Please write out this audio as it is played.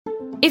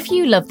If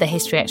you love the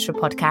History Extra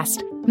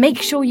podcast,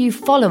 make sure you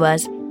follow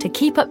us to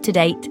keep up to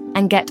date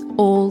and get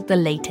all the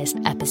latest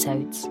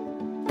episodes.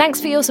 Thanks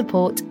for your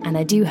support, and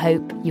I do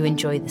hope you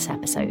enjoy this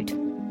episode.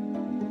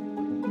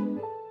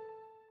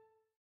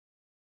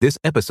 This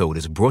episode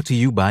is brought to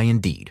you by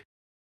Indeed.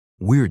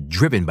 We're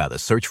driven by the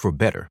search for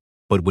better,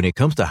 but when it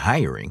comes to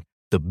hiring,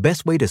 the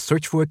best way to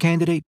search for a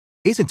candidate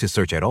isn't to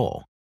search at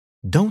all.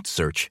 Don't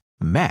search,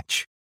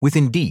 match with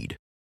Indeed.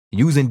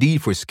 Use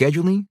Indeed for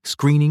scheduling,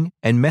 screening,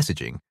 and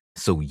messaging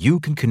so you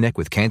can connect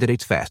with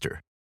candidates faster.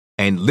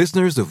 And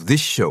listeners of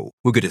this show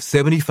will get a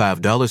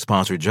 $75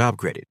 sponsored job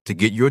credit to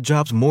get your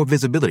jobs more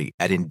visibility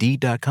at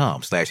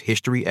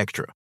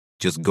Indeed.com/historyextra.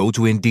 Just go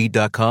to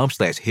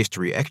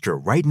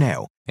Indeed.com/historyextra right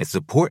now and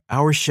support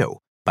our show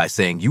by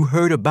saying you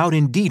heard about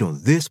Indeed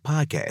on this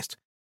podcast.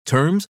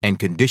 Terms and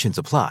conditions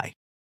apply.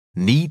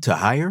 Need to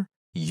hire?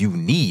 You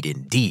need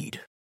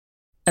Indeed.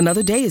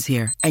 Another day is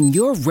here, and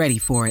you're ready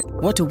for it.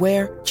 What to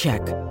wear?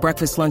 Check.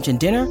 Breakfast, lunch, and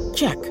dinner?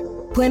 Check.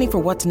 Planning for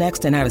what's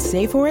next and how to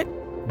save for it?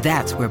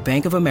 That's where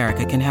Bank of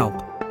America can help.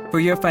 For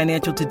your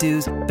financial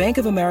to-dos, Bank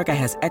of America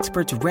has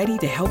experts ready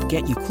to help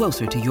get you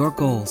closer to your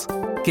goals.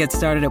 Get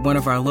started at one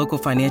of our local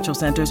financial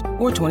centers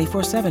or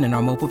 24/7 in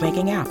our mobile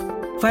banking app.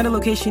 Find a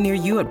location near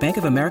you at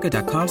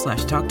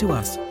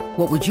bankofamerica.com/talktous.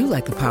 What would you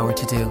like the power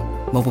to do?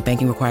 Mobile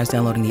banking requires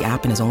downloading the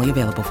app and is only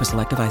available for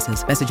select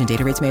devices. Message and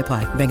data rates may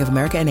apply. Bank of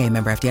America N.A.,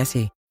 member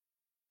FDIC.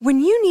 When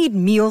you need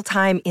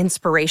mealtime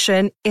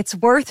inspiration, it's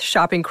worth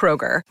shopping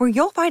Kroger, where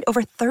you'll find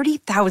over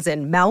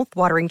 30,000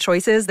 mouth-watering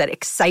choices that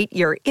excite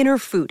your inner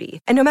foodie.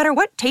 And no matter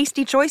what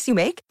tasty choice you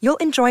make, you'll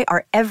enjoy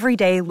our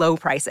everyday low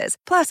prices,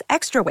 plus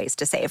extra ways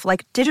to save,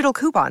 like digital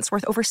coupons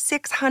worth over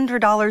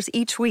 $600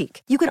 each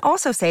week. You can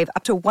also save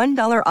up to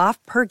 $1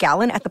 off per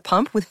gallon at the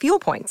pump with fuel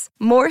points.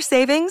 More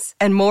savings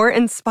and more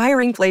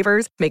inspiring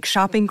flavors make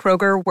shopping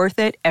Kroger worth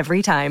it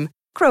every time.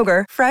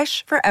 Kroger,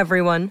 fresh for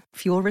everyone.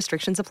 Fuel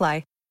restrictions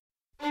apply.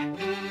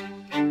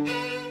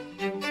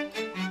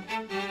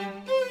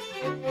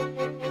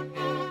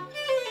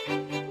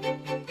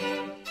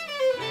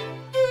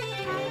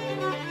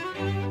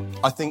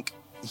 I think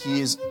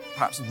he is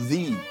perhaps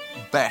the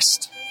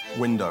best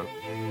window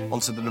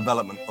onto the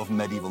development of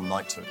medieval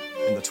knighthood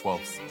in the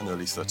 12th and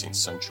early 13th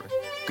century,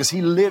 because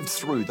he lived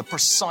through the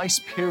precise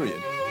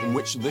period in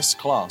which this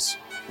class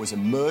was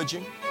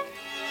emerging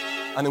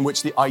and in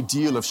which the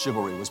ideal of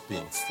chivalry was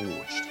being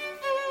forged.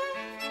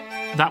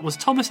 That was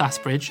Thomas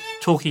Asbridge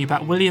talking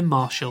about William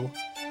Marshall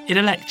in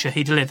a lecture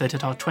he delivered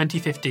at our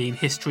 2015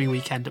 History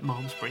Weekend at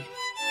Malmesbury.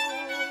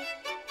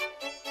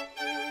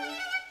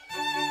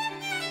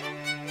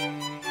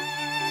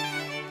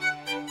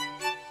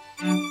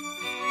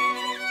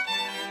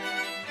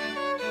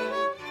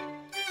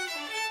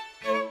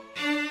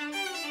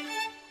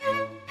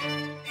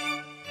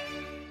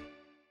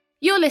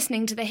 You're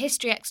listening to the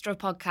History Extra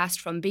podcast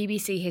from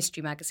BBC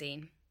History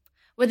Magazine.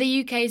 We're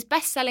the UK's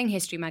best-selling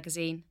history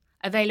magazine,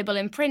 available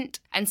in print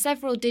and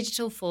several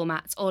digital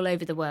formats all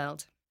over the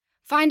world.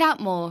 Find out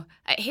more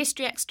at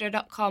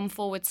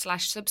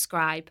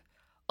historyextra.com/subscribe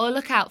or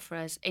look out for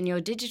us in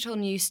your digital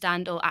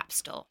newsstand or app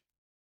store.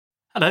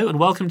 Hello and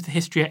welcome to the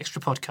History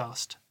Extra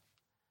podcast.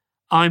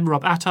 I'm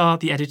Rob Attar,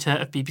 the editor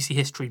of BBC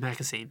History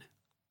Magazine.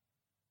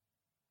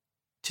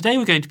 Today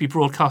we're going to be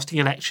broadcasting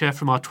a lecture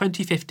from our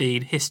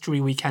 2015 History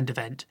Weekend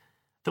event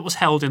that was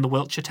held in the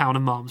Wiltshire town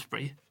of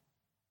Malmesbury.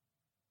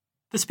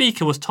 The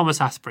speaker was Thomas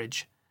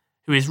Asbridge,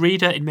 who is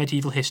reader in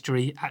medieval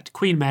history at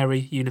Queen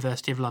Mary,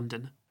 University of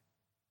London.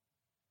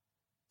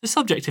 The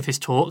subject of his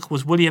talk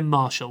was William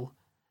Marshall,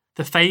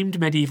 the famed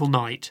medieval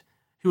knight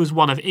who was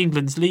one of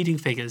England's leading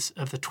figures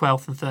of the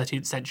 12th and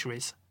 13th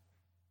centuries,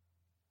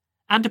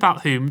 and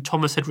about whom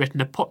Thomas had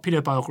written a popular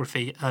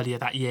biography earlier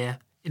that year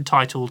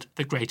entitled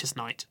The Greatest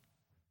Knight.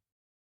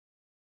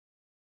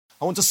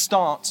 I want to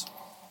start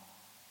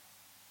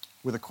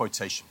with a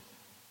quotation.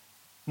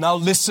 "Now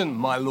listen,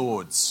 my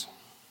lords.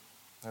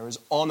 There is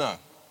honour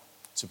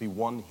to be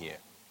won here.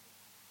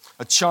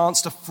 A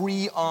chance to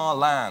free our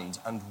land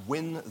and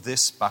win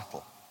this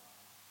battle.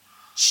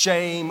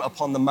 Shame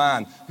upon the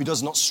man who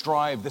does not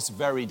strive this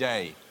very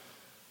day,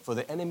 for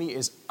the enemy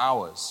is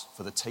ours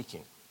for the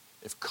taking,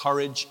 if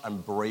courage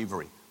and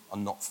bravery are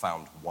not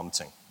found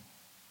wanting.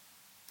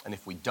 And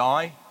if we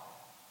die,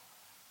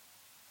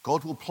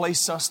 God will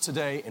place us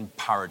today in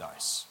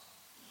paradise.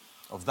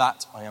 Of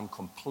that I am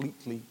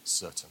completely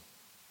certain."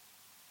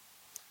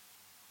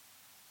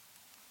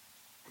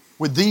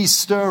 With these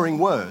stirring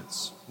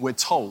words, we're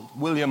told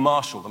William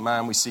Marshall, the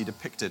man we see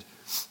depicted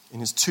in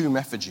his tomb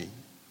effigy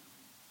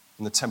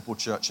in the Temple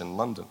Church in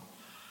London,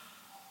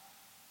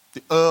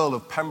 the Earl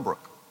of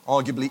Pembroke,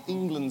 arguably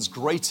England's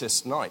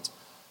greatest knight,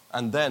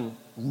 and then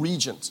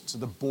regent to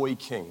the boy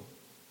king,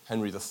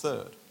 Henry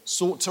III,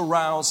 sought to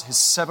rouse his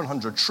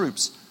 700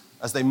 troops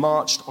as they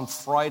marched on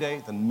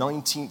Friday, the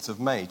 19th of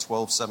May,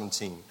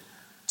 1217,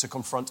 to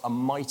confront a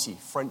mighty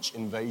French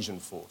invasion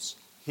force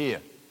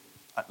here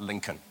at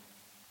Lincoln.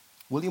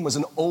 William was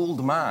an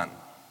old man,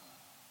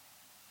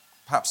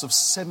 perhaps of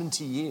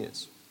 70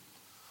 years,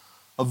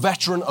 a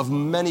veteran of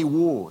many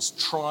wars,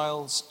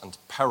 trials, and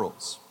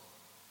perils.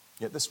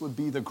 Yet this would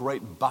be the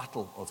great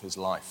battle of his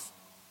life.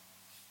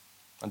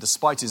 And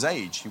despite his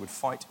age, he would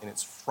fight in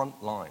its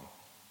front line.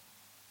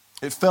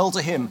 It fell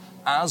to him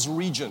as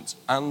regent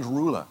and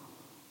ruler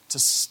to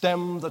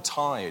stem the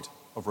tide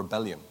of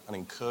rebellion and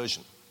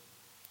incursion,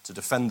 to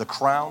defend the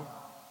crown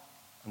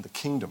and the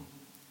kingdom,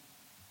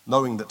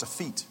 knowing that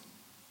defeat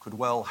could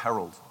well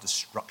herald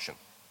destruction.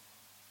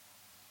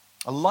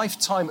 A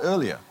lifetime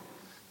earlier,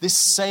 this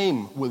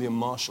same William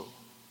Marshall,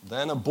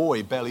 then a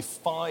boy barely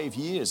 5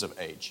 years of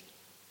age,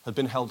 had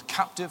been held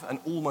captive and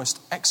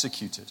almost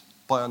executed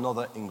by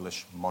another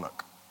English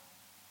monarch.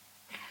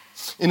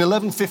 In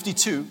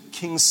 1152,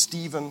 King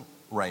Stephen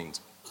reigned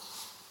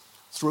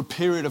through a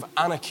period of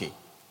anarchy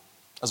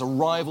as a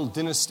rival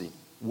dynasty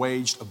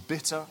waged a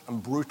bitter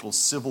and brutal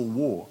civil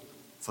war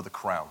for the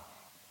crown.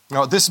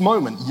 Now, at this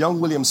moment, young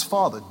William's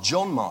father,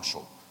 John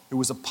Marshall, who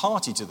was a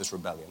party to this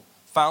rebellion,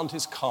 found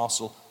his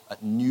castle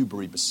at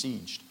Newbury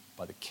besieged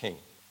by the king.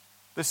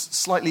 This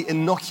slightly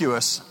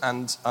innocuous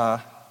and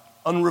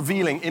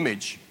unrevealing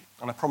image,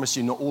 and I promise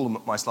you not all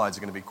of my slides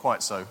are going to be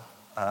quite so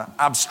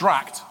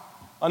abstract.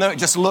 I know it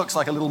just looks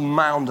like a little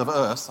mound of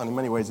earth, and in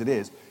many ways it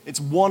is. It's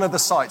one of the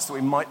sites that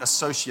we might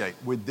associate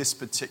with this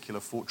particular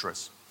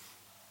fortress,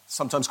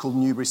 sometimes called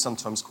Newbury,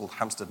 sometimes called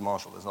Hampstead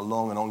Marshall. There's a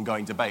long and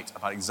ongoing debate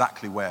about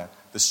exactly where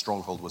this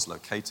stronghold was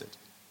located.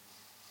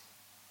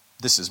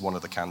 This is one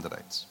of the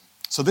candidates.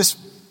 So this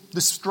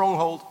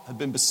stronghold had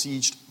been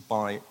besieged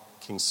by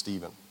King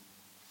Stephen.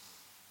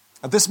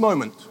 At this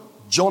moment,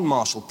 John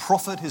Marshall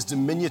proffered his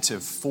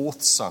diminutive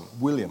fourth son,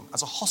 William,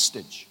 as a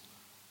hostage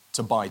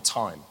to buy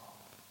time,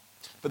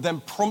 but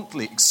then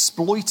promptly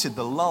exploited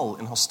the lull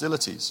in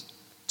hostilities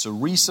to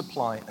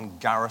resupply and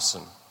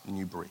garrison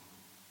Newbury,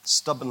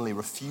 stubbornly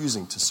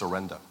refusing to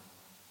surrender.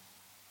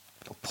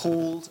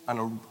 Appalled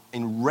and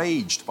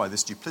enraged by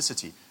this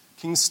duplicity,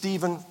 King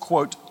Stephen,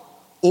 quote,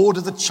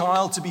 ordered the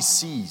child to be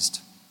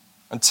seized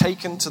and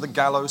taken to the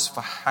gallows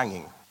for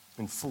hanging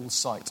in full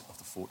sight of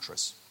the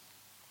fortress.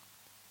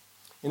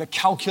 In a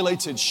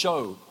calculated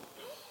show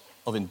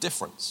of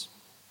indifference,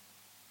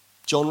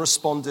 John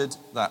responded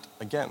that,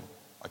 again,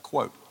 I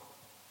quote,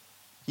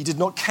 he did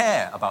not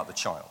care about the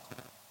child,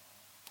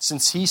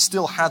 since he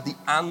still had the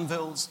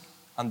anvils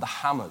and the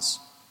hammers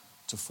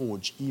to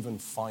forge even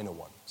finer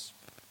ones.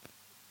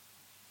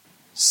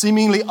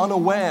 Seemingly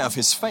unaware of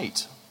his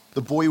fate,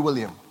 the boy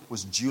William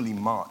was duly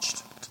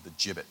marched to the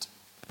gibbet.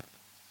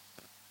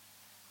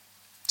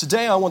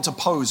 Today I want to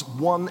pose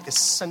one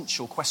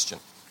essential question.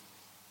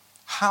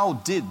 How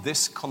did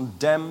this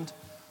condemned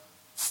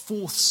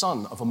fourth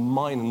son of a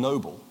minor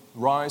noble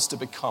rise to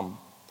become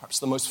perhaps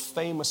the most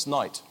famous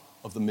knight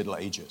of the Middle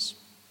Ages?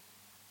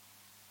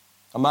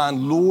 A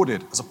man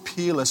lauded as a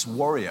peerless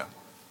warrior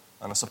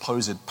and a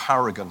supposed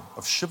paragon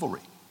of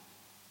chivalry.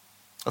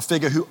 A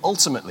figure who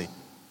ultimately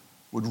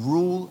would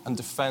rule and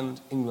defend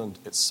England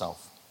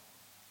itself.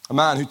 A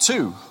man who,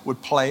 too,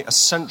 would play a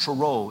central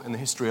role in the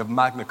history of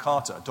Magna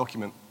Carta, a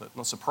document that,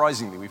 not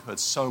surprisingly, we've heard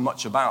so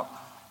much about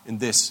in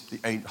this, the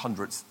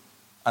 800th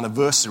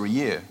anniversary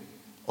year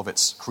of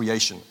its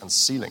creation and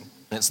sealing.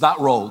 And it's that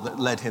role that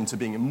led him to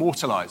being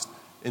immortalized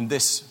in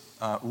this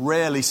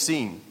rarely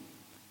seen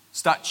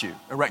statue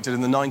erected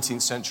in the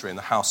 19th century in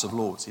the House of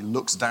Lords. He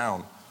looks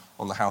down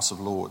on the House of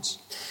Lords.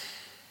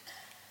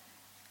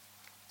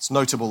 It's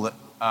notable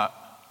that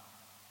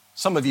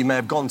some of you may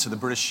have gone to the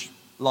British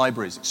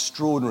Library's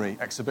extraordinary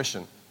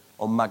exhibition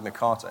on Magna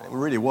Carta. It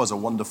really was a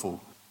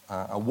wonderful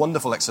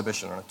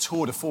exhibition and a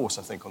tour de force,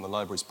 I think, on the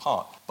library's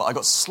part. But I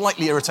got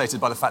slightly irritated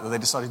by the fact that they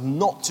decided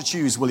not to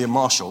choose William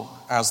Marshall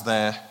as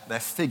their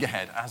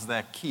figurehead, as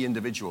their key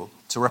individual,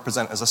 to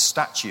represent as a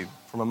statue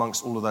from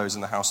amongst all of those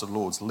in the House of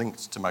Lords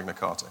linked to Magna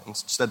Carta.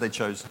 Instead, they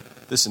chose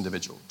this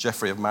individual,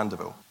 Geoffrey of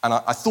Mandeville. And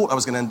I thought this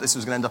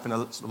was going to end up in a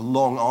sort of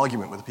long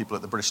argument with the people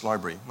at the British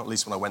Library, not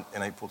least when I went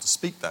in April to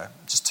speak there.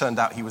 It just turned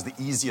out he was the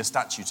easier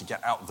statue to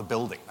get out of the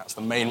building. That's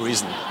the main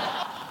reason.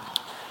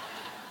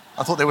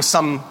 I thought there was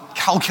some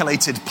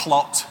calculated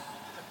plot,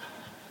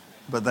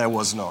 but there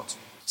was not.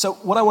 So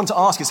what I want to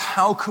ask is,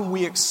 how can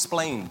we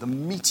explain the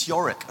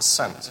meteoric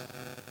ascent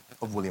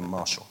of William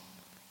Marshall?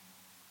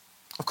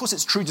 Of course,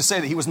 it's true to say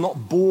that he was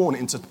not born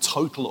into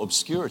total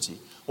obscurity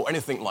or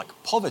anything like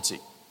poverty,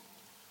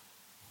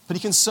 but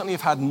he can certainly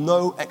have had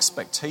no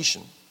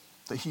expectation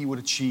that he would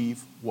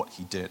achieve what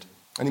he did.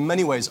 And in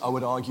many ways, I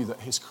would argue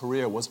that his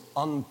career was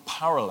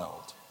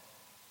unparalleled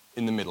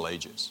in the Middle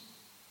Ages.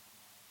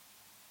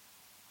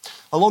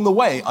 Along the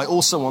way, I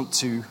also want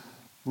to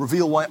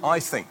reveal why I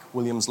think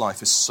William's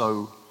life is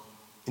so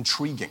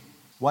intriguing,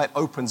 why it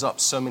opens up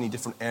so many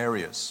different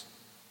areas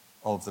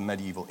of the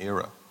medieval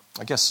era.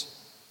 I guess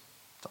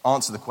to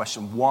answer the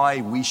question why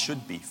we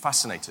should be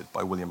fascinated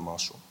by William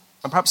Marshall.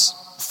 And perhaps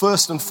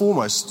first and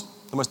foremost,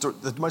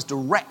 the most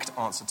direct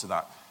answer to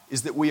that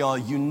is that we are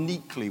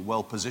uniquely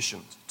well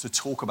positioned to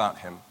talk about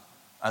him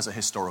as a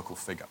historical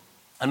figure.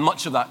 And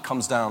much of that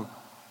comes down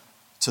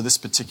to this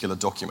particular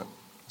document.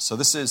 So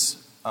this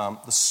is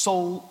the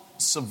sole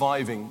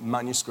surviving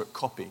manuscript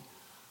copy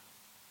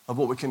of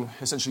what we can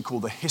essentially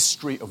call the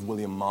history of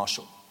William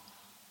Marshall,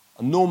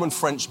 a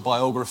Norman-French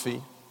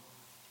biography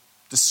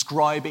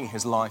describing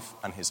his life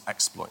and his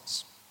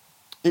exploits.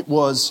 It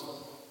was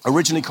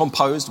originally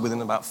composed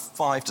within about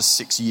 5 to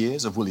 6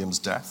 years of William's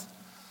death,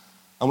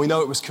 and we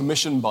know it was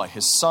commissioned by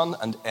his son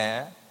and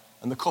heir,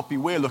 and the copy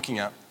we're looking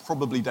at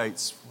probably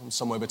dates from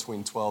somewhere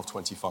between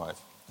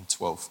 1225 and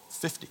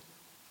 1250.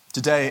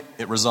 Today,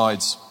 it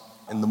resides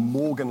in the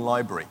Morgan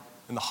Library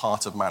in the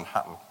heart of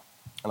Manhattan.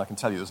 And I can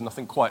tell you, there's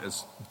nothing quite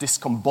as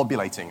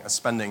discombobulating as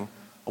spending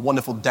a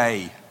wonderful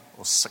day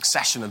or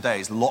succession of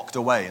days locked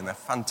away in their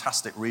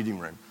fantastic reading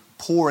room,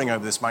 poring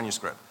over this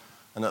manuscript,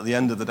 and at the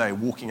end of the day,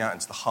 walking out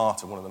into the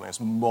heart of one of the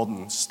most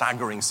modern,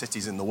 staggering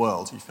cities in the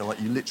world. You feel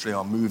like you literally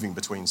are moving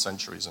between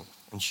centuries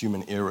and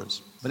human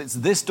eras. But it's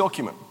this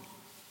document,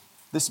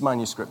 this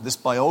manuscript, this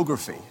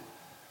biography,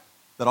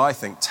 that I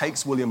think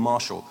takes William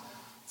Marshall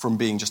from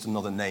being just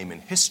another name in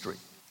history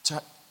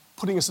to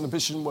putting us in a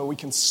position where we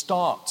can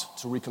start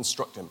to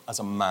reconstruct him as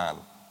a man,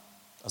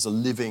 as a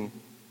living,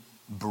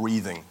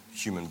 breathing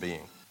human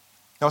being.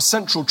 Now, a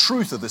central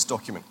truth of this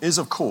document is,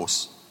 of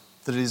course,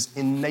 that it is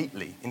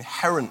innately,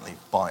 inherently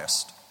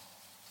biased.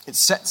 It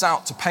sets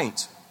out to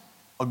paint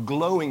a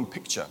glowing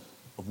picture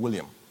of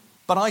William.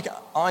 But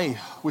I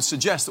would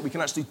suggest that we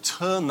can actually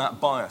turn that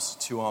bias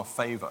to our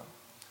favor,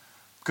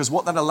 because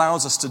what that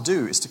allows us to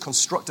do is to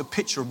construct a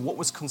picture of what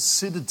was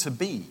considered to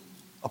be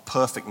a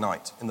perfect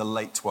knight in the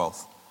late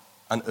 12th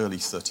and early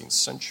 13th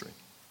century.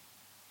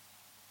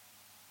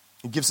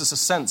 It gives us a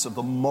sense of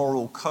the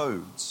moral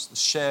codes, the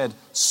shared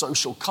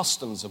social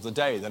customs of the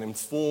day that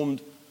informed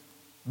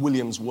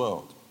William's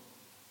world.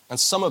 And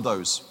some of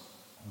those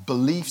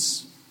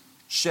beliefs,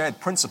 shared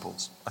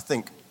principles, I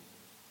think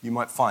you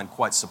might find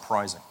quite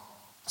surprising.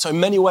 So in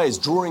many ways,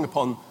 drawing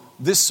upon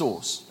this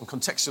source and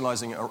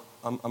contextualizing it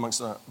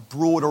amongst a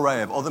broad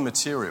array of other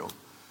material,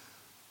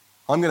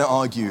 I'm going to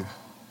argue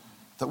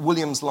that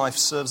William's life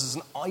serves as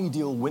an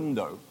ideal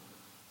window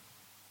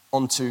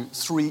onto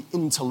 3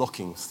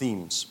 interlocking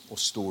themes or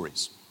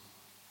stories.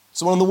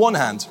 So on the one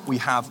hand, we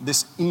have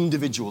this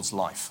individual's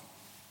life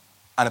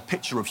and a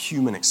picture of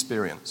human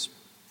experience.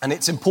 And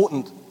it's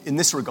important in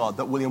this regard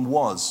that William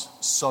was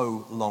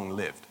so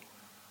long-lived.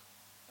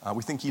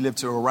 We think he lived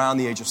to around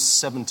the age of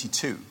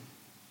 72,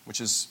 which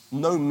is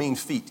no mean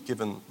feat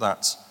given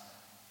that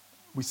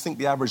we think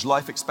the average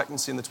life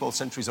expectancy in the 12th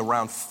century is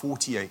around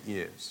 48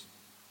 years.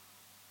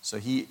 So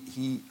he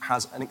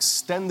has an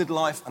extended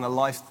life and a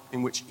life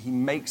in which he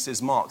makes his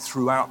mark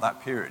throughout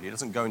that period. He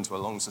doesn't go into a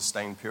long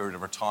sustained period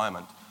of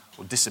retirement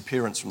or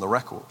disappearance from the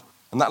record.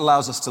 And that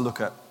allows us to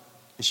look at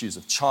issues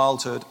of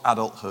childhood,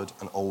 adulthood,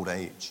 and old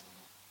age.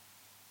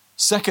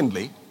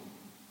 Secondly,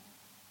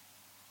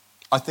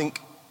 I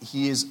think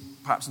he is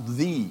perhaps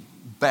the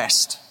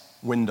best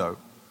window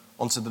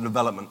onto the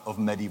development of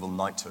medieval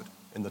knighthood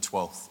in the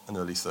 12th and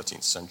early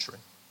 13th century.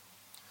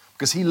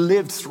 Because he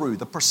lived through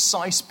the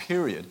precise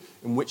period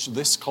in which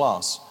this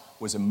class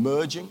was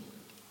emerging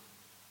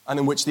and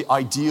in which the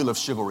ideal of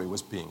chivalry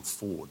was being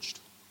forged.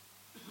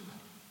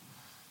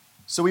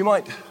 So we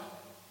might,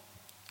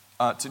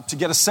 to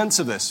get a sense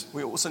of this,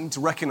 we also need to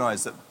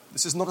recognize that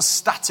this is not a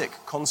static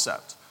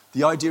concept.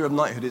 The idea of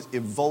knighthood is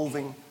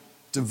evolving,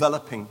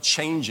 developing,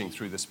 changing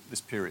through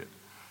this period.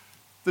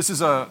 This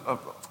is,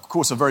 of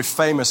course, a very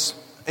famous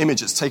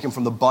image. It's taken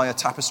from the Bayeux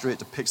Tapestry. It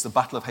depicts the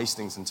Battle of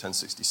Hastings in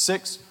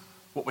 1066.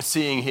 What we're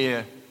seeing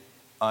here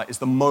is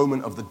the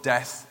moment of the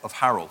death of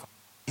Harold.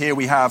 Here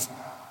we have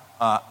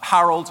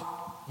Harold.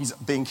 He's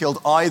being killed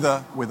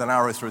either with an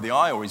arrow through the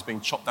eye or he's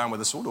being chopped down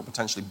with a sword, or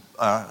potentially,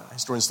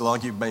 historians still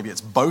argue, maybe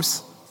it's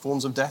both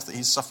forms of death that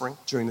he's suffering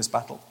during this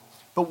battle.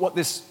 But what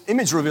this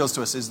image reveals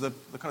to us is the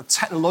kind of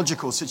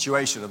technological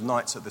situation of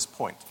knights at this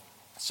point.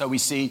 So we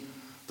see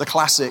the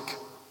classic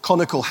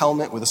conical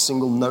helmet with a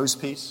single nose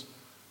piece.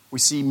 We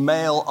see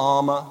mail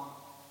armor,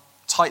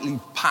 tightly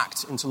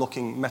packed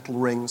interlocking metal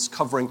rings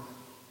covering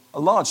a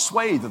large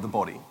swathe of the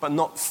body, but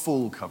not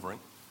full covering.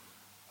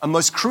 And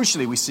most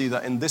crucially, we see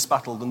that in this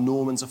battle, the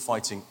Normans are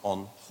fighting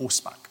on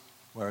horseback,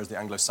 whereas the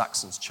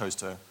Anglo-Saxons chose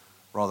to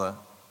rather,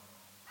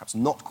 perhaps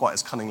not quite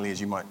as cunningly as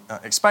you might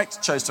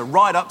expect, chose to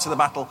ride up to the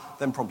battle,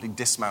 then promptly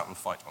dismount and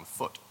fight on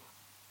foot.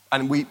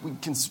 And we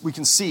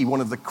can see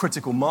one of the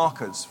critical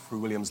markers through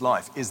William's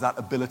life is that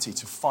ability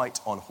to fight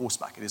on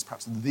horseback. It is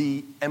perhaps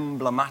the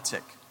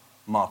emblematic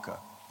marker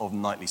of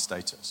knightly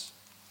status.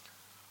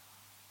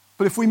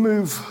 But if we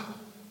move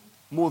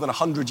more than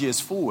 100 years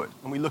forward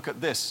and we look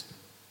at this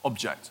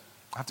object,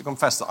 I have to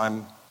confess that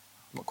I'm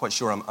not quite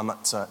sure I'm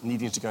at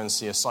needing to go and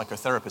see a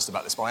psychotherapist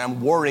about this, but I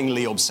am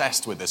worryingly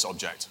obsessed with this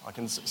object. I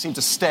can seem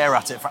to stare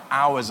at it for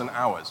hours and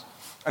hours.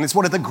 And it's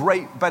one of the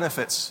great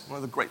benefits, one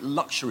of the great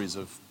luxuries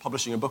of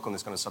publishing a book on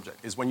this kind of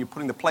subject, is when you're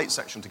putting the plate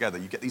section together,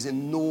 you get these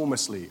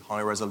enormously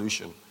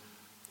high-resolution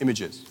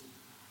images.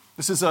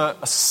 This is a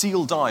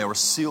seal die or a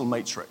seal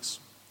matrix.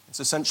 It's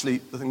essentially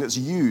the thing that's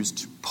used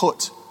to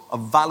put a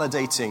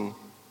validating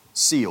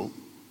seal,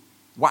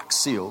 wax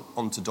seal,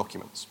 onto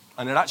documents.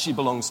 And it actually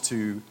belongs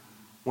to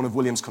one of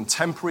William's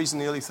contemporaries in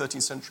the early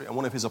 13th century, and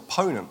one of his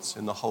opponents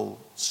in the whole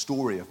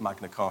story of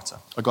Magna Carta,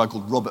 a guy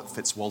called Robert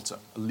Fitzwalter,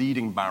 a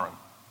leading baron.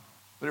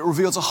 But it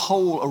reveals a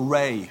whole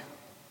array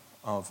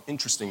of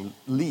interesting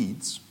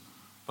leads,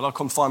 but I'll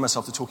confine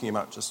myself to talking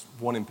about just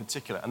one in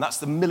particular, and that's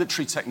the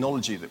military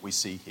technology that we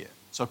see here.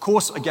 So, of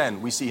course,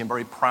 again, we see him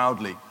very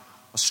proudly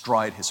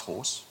astride his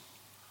horse.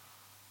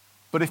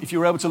 But if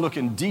you're able to look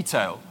in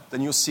detail,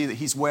 then you'll see that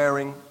he's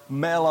wearing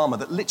mail armor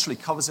that literally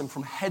covers him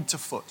from head to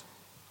foot.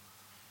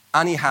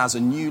 And he has a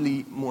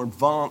newly more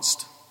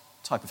advanced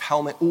type of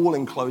helmet,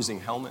 all-enclosing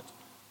helmet.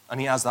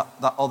 And he has that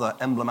other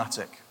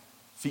emblematic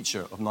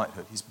feature of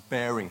knighthood. He's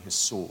bearing his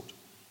sword.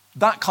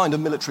 That kind of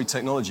military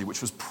technology,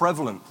 which was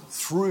prevalent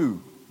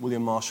through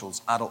William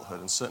Marshall's adulthood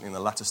and certainly in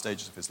the latter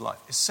stages of his life,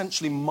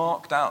 essentially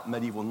marked out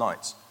medieval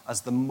knights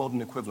as the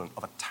modern equivalent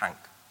of a tank.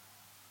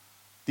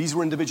 These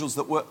were individuals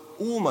that were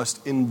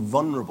almost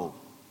invulnerable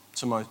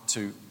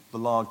to the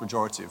large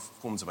majority of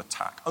forms of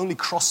attack. Only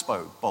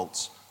crossbow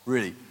bolts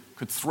really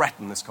could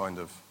threaten this kind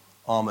of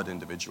armored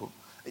individual.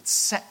 It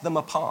set them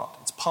apart.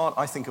 It's part,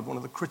 I think, of one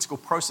of the critical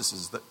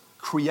processes that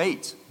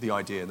create the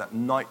idea that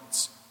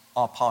knights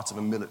are part of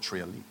a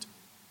military elite.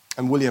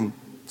 And William,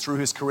 through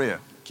his career,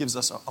 gives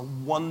us a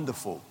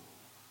wonderful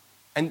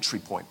entry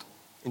point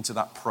into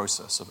that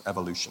process of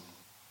evolution.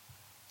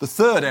 The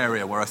third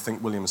area where I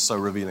think William is so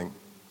revealing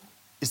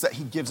is that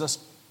he gives us,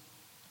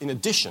 in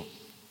addition,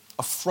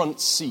 a front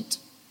seat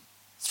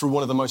through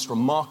one of the most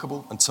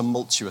remarkable and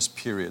tumultuous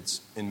periods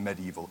in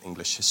medieval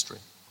English history.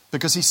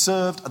 Because he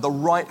served at the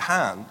right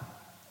hand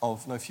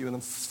of no fewer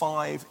than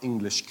 5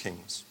 English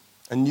kings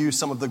and knew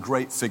some of the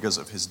great figures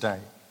of his day,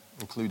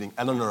 including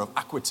Eleanor of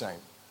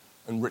Aquitaine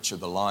and Richard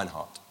the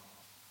Lionheart.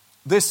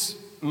 This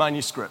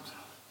manuscript,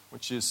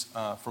 which is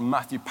from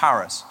Matthew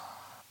Paris,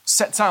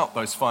 sets out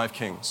those 5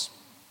 kings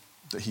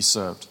that he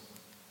served.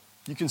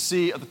 You can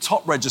see at the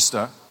top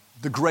register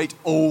the great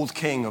old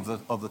king of the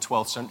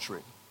 12th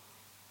century,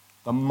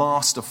 the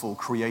masterful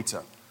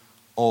creator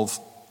of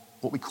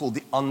what we call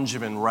the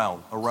Angevin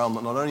realm, a realm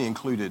that not only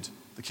included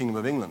the Kingdom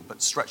of England,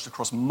 but stretched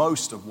across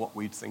most of what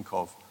we'd think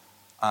of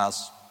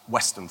as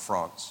Western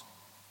France.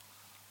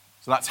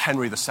 So that's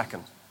Henry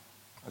II,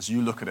 as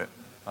you look at it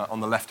on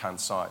the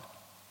left-hand side.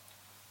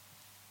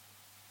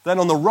 Then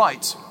on the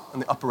right,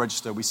 in the upper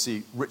register, we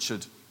see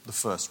Richard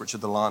I,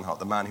 Richard the Lionheart,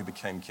 the man who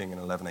became king in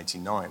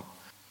 1189.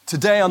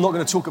 Today, I'm not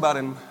going to talk about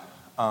him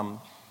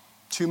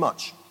too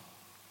much.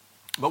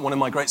 But one of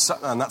my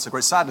and that's a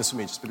great sadness for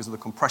me just because of the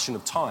compression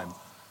of time.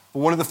 But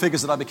one of the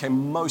figures that I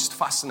became most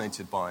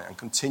fascinated by and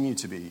continue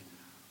to be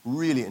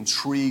really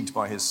intrigued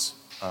by his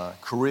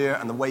career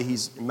and the way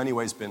he's in many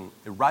ways been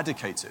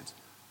eradicated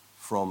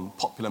from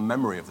popular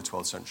memory of the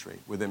 12th century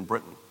within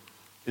Britain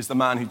is the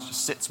man who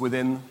just sits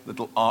within the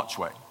little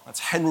archway. That's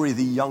Henry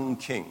the young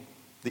king,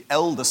 the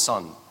elder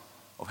son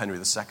of Henry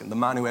II, the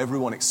man who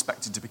everyone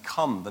expected to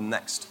become the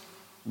next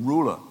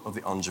ruler of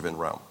the Angevin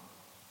realm.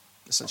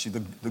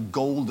 Essentially the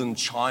golden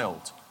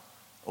child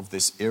of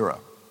this era,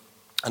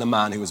 and a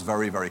man who was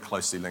very, very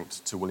closely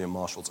linked to William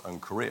Marshall's own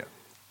career.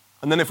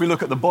 And then if we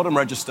look at the bottom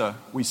register,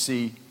 we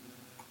see,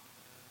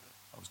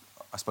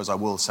 I suppose I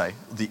will say,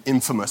 the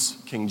infamous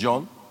King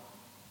John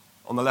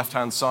on the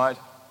left-hand side,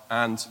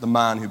 and the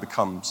man who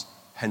becomes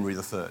Henry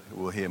III, who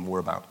we'll hear more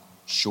about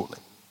shortly.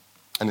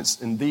 And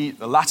it's in the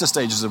latter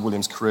stages of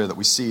William's career that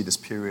we see this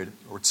period,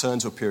 a return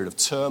to a period of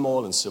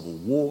turmoil and civil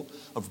war,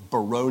 of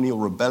baronial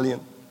rebellion,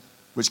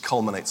 which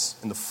culminates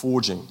in the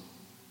forging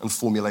and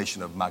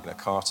formulation of Magna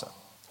Carta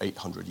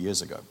 800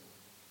 years ago.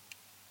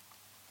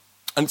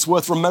 And it's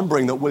worth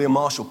remembering that William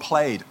Marshall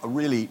played a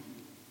really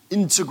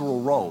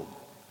integral role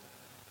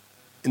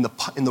in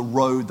the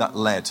road that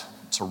led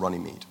to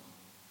Runnymede.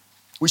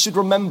 We should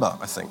remember,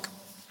 I think,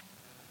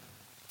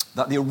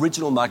 that the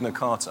original Magna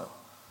Carta,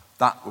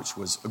 that which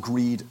was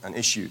agreed and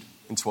issued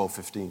in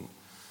 1215,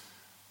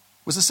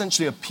 was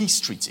essentially a peace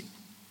treaty.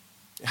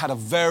 It had a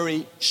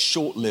very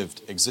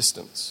short-lived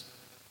existence.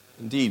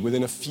 Indeed,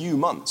 within a few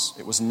months,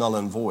 it was null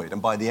and void,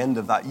 and by the end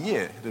of that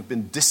year, it had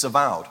been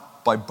disavowed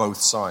by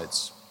both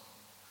sides.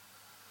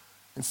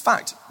 In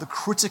fact, the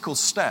critical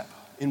step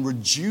in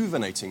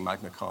rejuvenating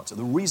Magna Carta,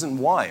 the reason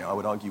why, I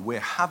would argue, we're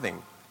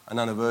having an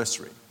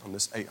anniversary on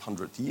this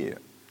 800th year,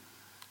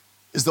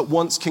 is that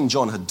once King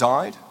John had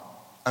died,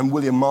 and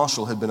William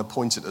Marshall had been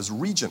appointed as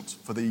regent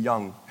for the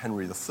young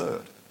Henry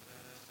III,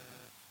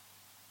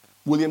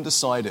 William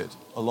decided,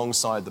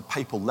 alongside the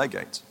papal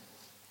legate,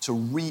 to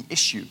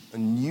reissue a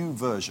new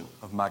version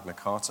of Magna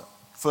Carta.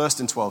 First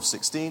in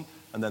 1216,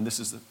 and then this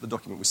is the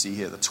document we see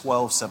here, the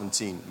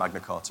 1217 Magna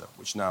Carta,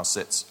 which now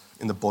sits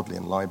in the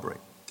Bodleian Library,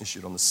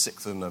 issued on the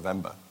 6th of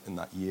November in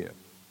that year.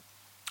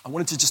 I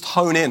wanted to just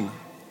hone in.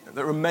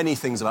 There are many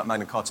things about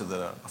Magna Carta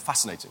that are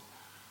fascinating,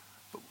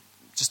 but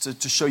just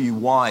to show you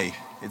why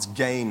it's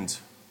gained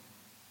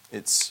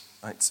its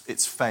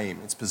fame,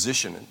 its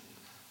position,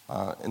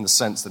 in the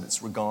sense that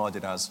it's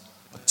regarded as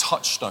a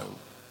touchstone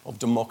of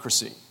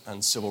democracy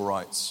and civil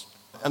rights.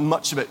 And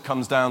much of it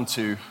comes down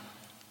to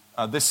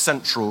this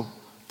central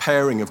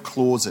pairing of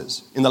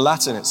clauses. In the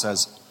Latin it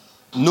says,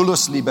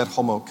 Nullus liber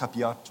homo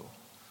capiatur,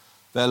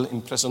 vel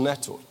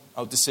impresonetur,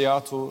 aut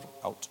disseatur,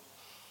 aut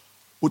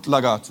ut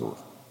lagatur.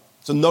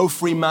 So no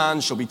free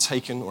man shall be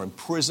taken or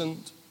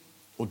imprisoned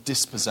or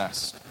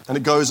dispossessed. And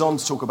it goes on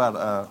to talk about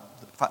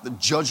the fact that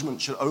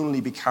judgment should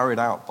only be carried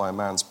out by a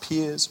man's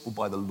peers or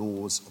by the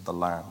laws of the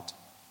land,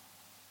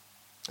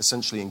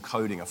 essentially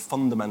encoding a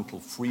fundamental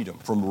freedom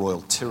from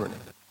royal tyranny.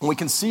 And we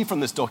can see from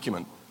this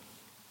document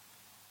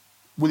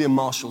William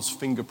Marshall's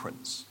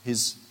fingerprints,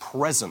 his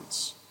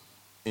presence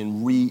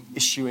in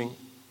reissuing,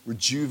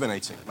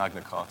 rejuvenating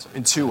Magna Carta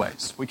in two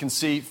ways. We can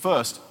see,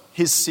 first,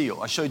 his seal.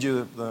 I showed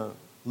you the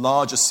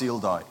larger seal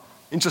die.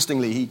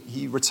 Interestingly,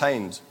 he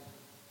retained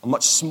a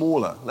much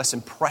smaller, less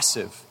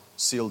impressive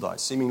seal die,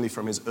 seemingly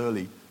from his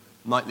early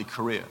knightly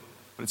career.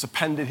 But it's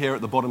appended here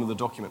at the bottom of the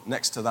document,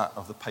 next to that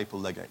of the papal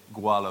legate,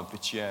 Guala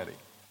Bicchieri.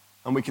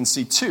 And we can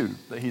see, too,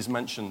 that he's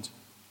mentioned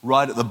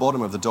right at the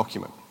bottom of the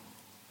document,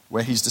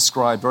 where he's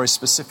described very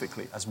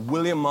specifically as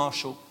William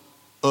Marshall,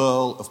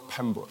 Earl of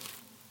Pembroke,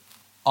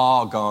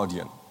 our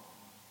guardian,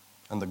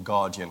 and the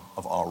guardian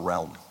of our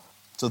realm.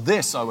 So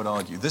this, I would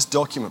argue, this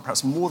document,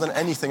 perhaps more than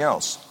anything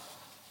else,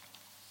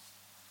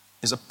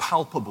 is a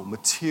palpable,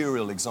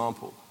 material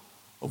example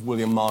of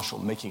William Marshall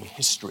making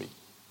history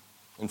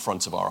in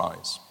front of our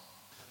eyes.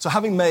 So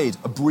having made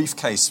a brief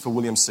case for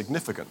William's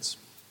significance,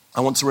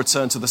 I want to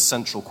return to the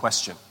central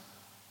question.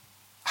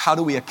 How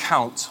do we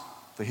account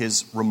for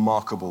his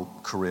remarkable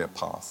career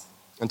path?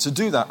 And to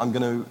do that, I'm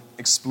going to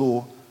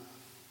explore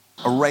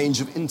a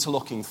range of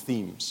interlocking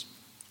themes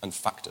and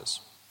factors.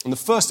 And the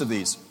first of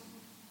these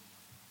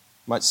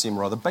might seem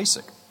rather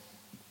basic,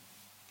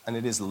 and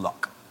it is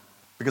luck.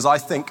 Because I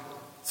think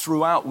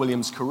throughout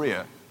William's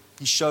career,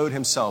 he showed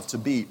himself to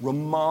be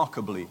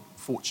remarkably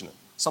fortunate,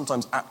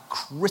 sometimes at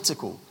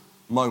critical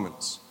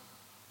moments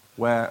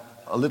where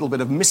a little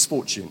bit of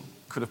misfortune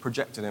could have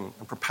projected him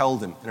and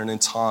propelled him in an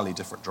entirely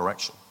different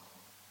direction.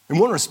 In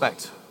one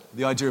respect,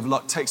 the idea of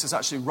luck takes us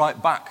actually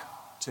right back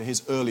to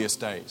his earliest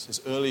days,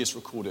 his earliest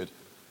recorded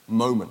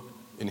moment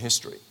in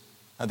history.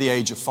 At the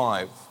age of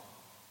 5,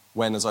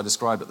 when, as I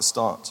described at the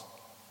start,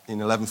 in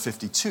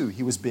 1152,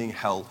 he was being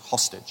held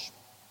hostage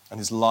and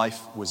his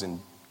life was in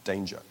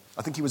danger.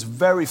 I think he was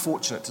very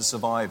fortunate to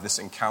survive this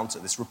encounter,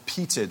 this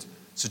repeated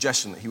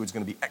suggestion that he was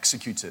going to be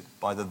executed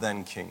by the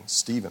then King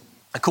Stephen.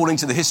 According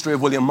to the history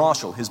of William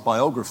Marshall, his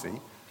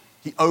biography,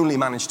 he only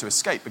managed to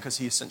escape because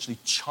he essentially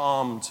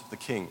charmed the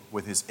king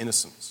with his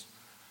innocence.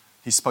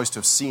 He's supposed to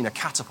have seen a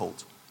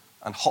catapult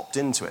and hopped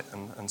into it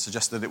and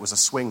suggested that it was a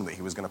swing that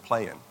he was going to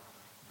play in.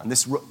 And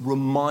this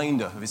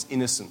reminder of his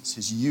innocence,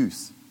 his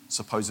youth,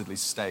 supposedly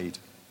stayed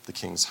the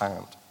king's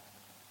hand.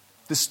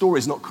 This story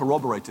is not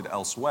corroborated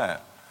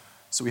elsewhere,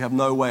 so we have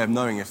no way of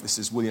knowing if this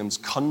is William's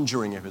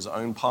conjuring of his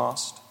own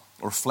past,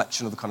 a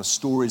reflection of the kind of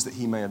stories that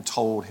he may have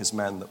told his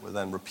men that were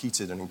then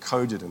repeated and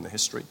encoded in the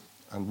history,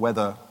 and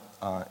whether,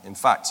 in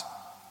fact,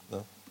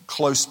 the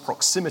close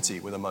proximity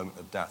with a moment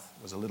of death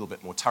was a little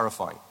bit more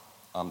terrifying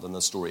than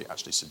the story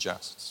actually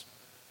suggests.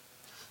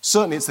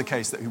 Certainly it's the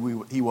case that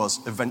he was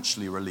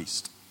eventually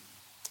released.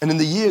 And in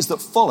the years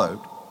that followed,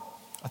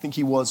 I think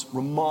he was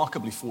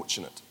remarkably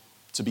fortunate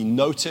to be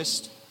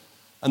noticed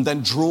and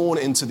then drawn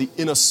into the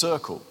inner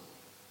circle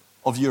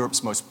of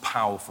Europe's most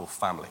powerful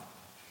family,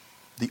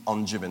 the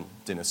Angevin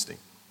dynasty.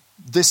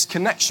 This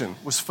connection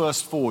was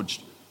first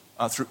forged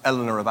through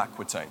Eleanor of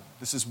Aquitaine.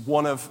 This is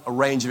one of a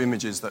range of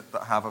images that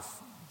have a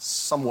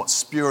somewhat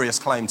spurious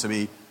claim to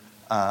be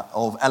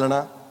of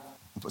Eleanor.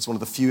 It's one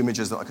of the few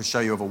images that I could show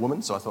you of a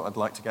woman, so I thought I'd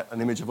like to get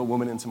an image of a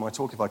woman into my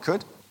talk if I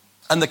could.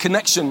 And the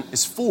connection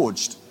is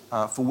forged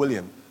for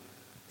William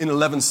in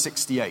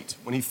 1168,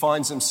 when he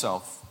finds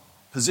himself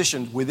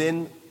positioned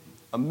within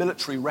a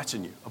military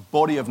retinue, a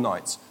body of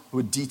knights who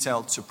are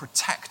detailed to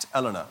protect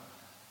Eleanor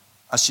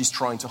as she's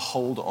trying to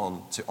hold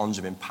on to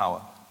Angevin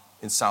power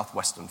in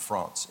southwestern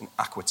France, in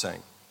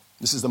Aquitaine.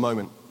 This is the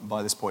moment,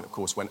 by this point, of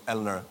course, when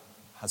Eleanor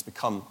has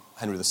become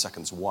Henry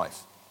II's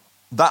wife.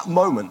 That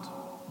moment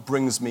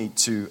brings me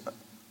to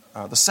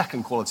the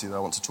second quality that I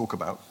want to talk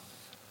about.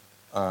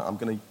 I'm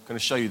going to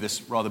show you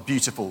this rather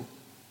beautiful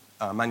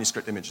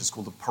manuscript image. It's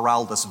called the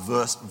Peraldus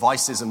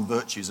Vices and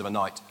Virtues of a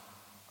Knight.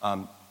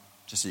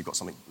 Just so you've got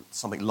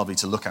something lovely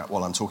to look at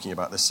while I'm talking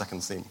about this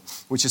second theme,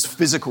 which is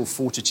physical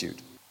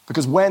fortitude.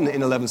 Because when,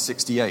 in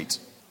 1168,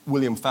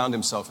 William found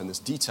himself in this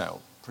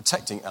detail,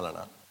 protecting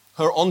Eleanor,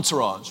 her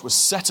entourage was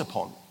set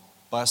upon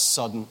by a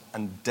sudden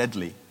and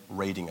deadly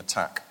raiding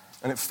attack.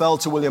 And it fell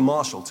to William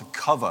Marshall to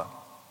cover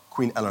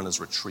Queen Eleanor's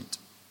retreat.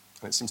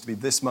 And it seems to be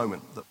this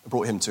moment that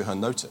brought him to her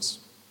notice.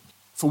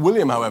 For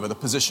William, however, the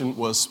position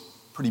was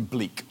pretty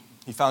bleak.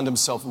 He found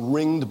himself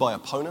ringed by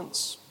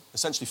opponents,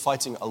 essentially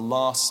fighting a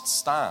last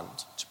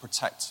stand to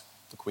protect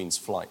the Queen's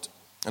flight.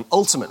 And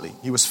ultimately,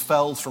 he was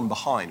felled from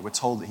behind. We're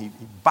told that he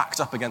backed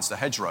up against a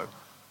hedgerow,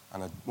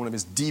 and one of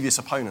his devious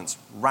opponents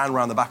ran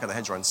around the back of the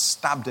hedgerow and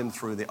stabbed him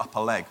through the upper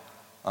leg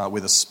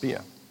with a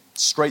spear,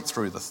 straight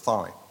through the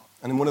thigh.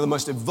 And in one of the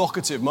most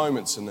evocative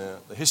moments in the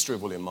history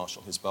of William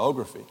Marshall, his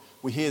biography,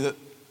 we hear that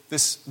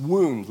this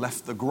wound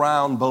left the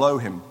ground below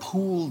him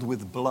pooled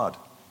with blood,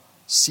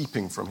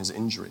 seeping from his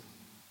injury.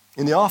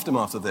 In the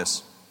aftermath of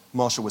this,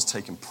 Marshall was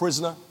taken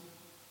prisoner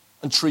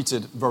and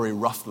treated very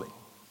roughly,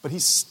 but he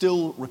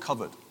still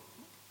recovered.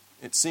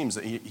 It seems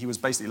that he was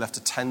basically left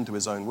to tend to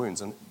his own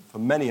wounds, and for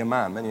many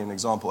an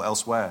example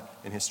elsewhere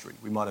in history,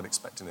 we might have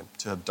expected him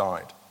to have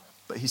died.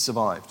 But he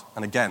survived,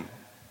 and again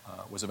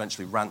was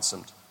eventually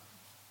ransomed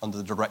under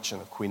the direction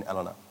of Queen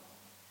Eleanor.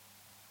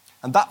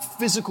 And that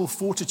physical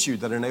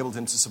fortitude that enabled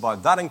him to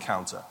survive that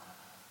encounter,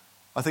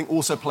 I think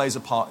also plays a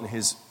part in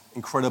his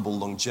incredible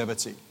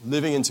longevity,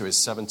 living into his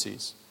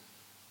 70s,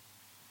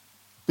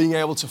 being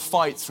able to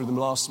fight through the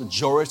vast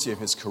majority of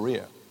his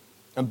career,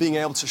 and being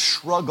able to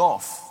shrug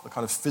off the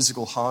kind of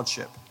physical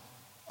hardship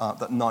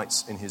that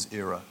knights in his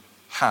era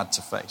had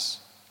to face.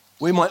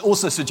 We might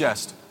also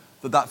suggest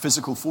that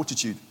physical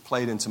fortitude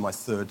played into my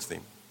third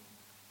theme.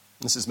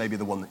 This is maybe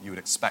the one that you would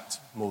expect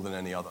more than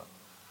any other.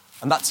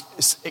 And that's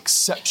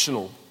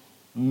exceptional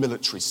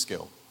military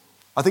skill.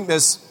 I think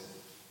there's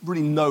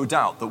really no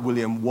doubt that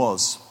William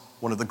was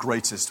one of the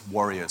greatest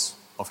warriors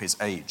of his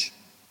age.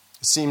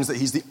 It seems that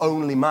he's the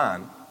only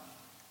man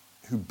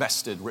who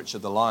bested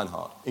Richard the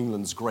Lionheart,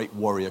 England's great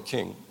warrior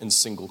king, in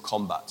single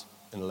combat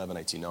in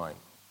 1189.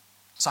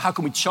 So how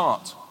can we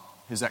chart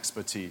his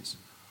expertise?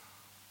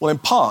 Well, in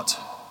part,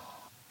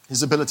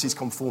 his abilities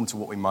conform to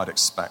what we might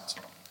expect.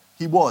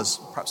 He was,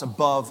 perhaps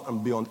above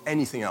and beyond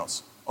anything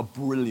else, a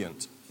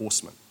brilliant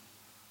horseman.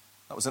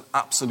 That was an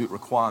absolute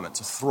requirement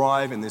to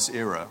thrive in this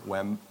era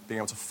where being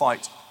able to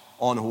fight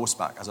on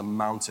horseback as a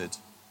mounted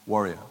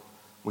warrior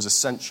was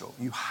essential.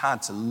 You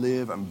had to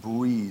live and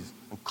breathe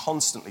and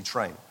constantly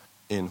train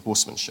in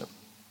horsemanship.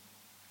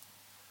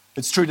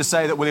 It's true to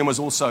say that William was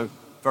also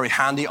very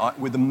handy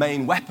with the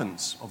main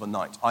weapons of a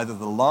knight, either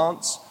the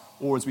lance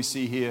or, as we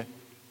see here,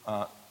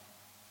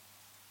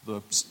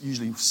 the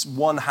usually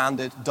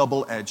one-handed,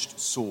 double-edged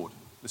sword.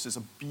 This is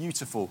a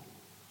beautiful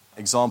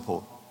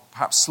example,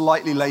 perhaps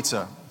slightly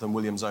later than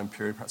William's own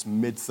period, perhaps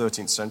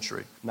mid-13th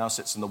century, now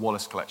sits in the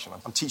Wallace collection.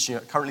 I'm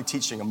currently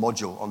teaching a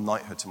module on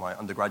knighthood to my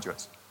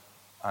undergraduates,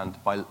 and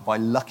by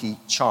lucky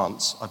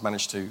chance, I've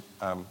managed to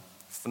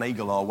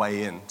finagle our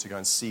way in to go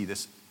and see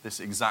this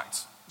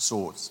exact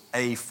sword,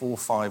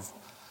 A451.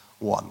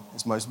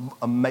 It's the most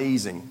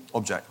amazing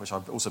object, which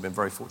I've also been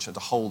very fortunate to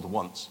hold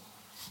once.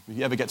 If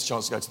you ever get a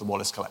chance to go to the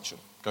Wallace collection,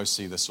 go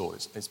see this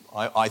sword.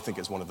 I think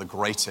it's one of the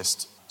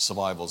greatest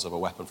survivals of a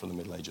weapon from the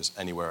Middle Ages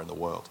anywhere in the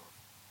world.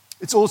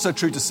 It's also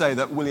true to say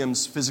that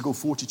William's physical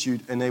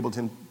fortitude enabled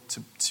him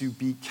to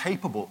be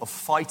capable of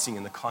fighting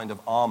in the kind of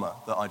armor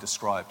that I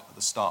described at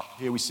the start.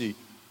 Here we see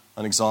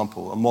an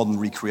example, a modern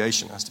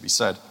recreation, has to be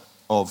said,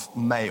 of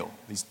mail,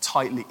 these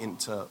tightly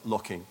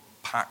interlocking,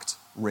 packed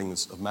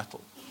rings of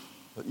metal.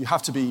 You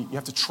have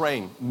to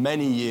train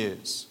many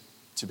years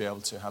to be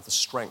able to have the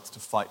strength to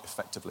fight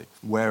effectively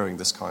wearing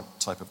this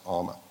type of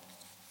armor.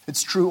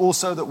 It's true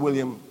also that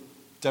William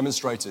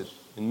demonstrated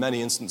in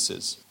many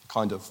instances a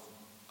kind of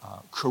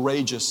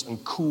courageous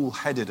and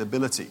cool-headed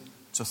ability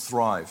to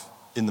thrive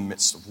in the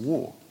midst of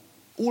war.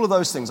 All of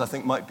those things, I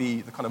think, might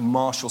be the kind of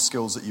martial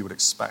skills that you would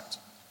expect.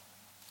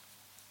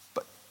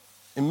 But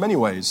in many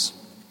ways,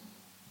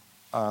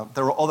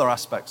 there are other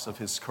aspects of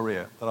his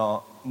career that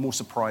are more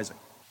surprising.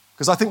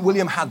 Because I think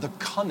William had the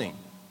cunning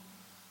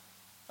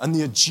and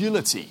the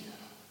agility,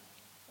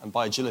 and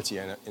by agility,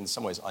 in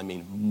some ways, I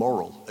mean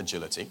moral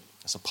agility.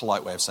 That's a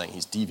polite way of saying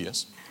he's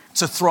devious,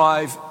 to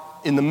thrive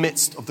in the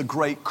midst of the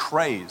great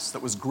craze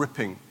that was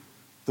gripping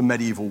the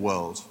medieval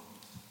world,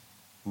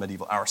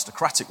 medieval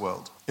aristocratic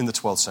world in the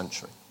 12th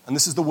century. And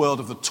this is the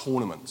world of the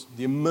tournament,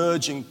 the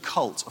emerging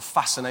cult of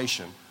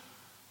fascination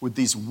with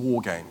these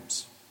war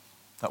games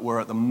that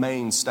were at the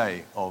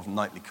mainstay of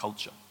knightly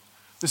culture.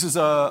 This is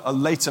a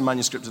later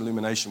manuscript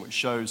illumination which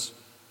shows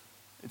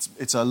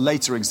it's a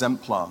later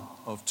exemplar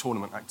of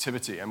tournament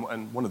activity,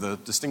 and one of the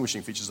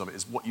distinguishing features of it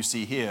is what you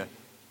see here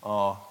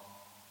are,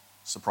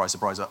 surprise,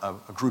 surprise, a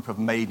group of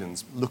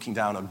maidens looking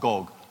down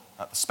agog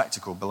at the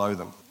spectacle below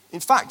them.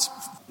 In fact,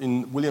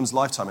 in William's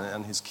lifetime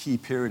and his key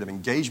period of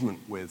engagement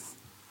with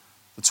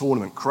the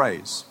tournament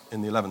craze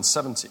in the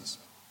 1170s,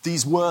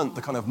 these weren't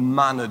the kind of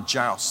mannered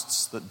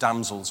jousts that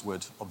damsels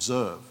would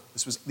observe.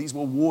 These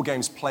were war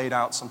games played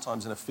out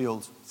sometimes in a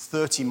field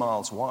 30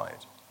 miles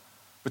wide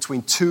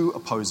between two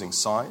opposing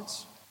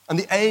sides. And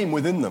the aim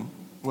within them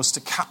was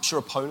to capture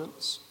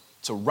opponents,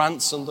 to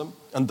ransom them,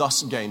 and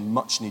thus gain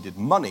much-needed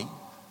money,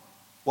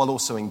 while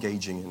also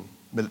engaging in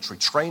military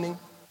training.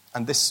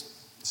 And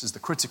this is the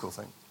critical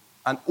thing.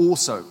 And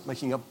also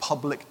making a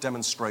public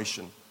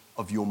demonstration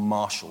of your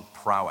martial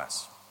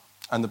prowess.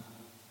 And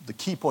the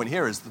key point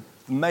here is that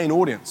the main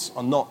audience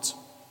are not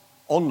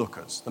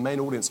onlookers. The main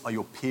audience are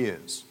your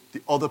peers,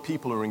 the other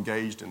people who are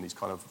engaged in these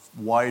kind of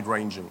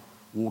wide-ranging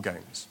war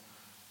games.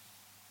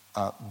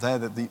 They're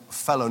the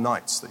fellow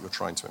knights that you're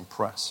trying to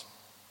impress.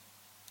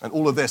 And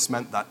all of this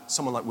meant that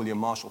someone like William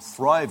Marshall,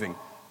 thriving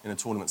in a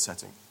tournament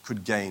setting,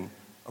 could gain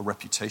a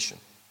reputation.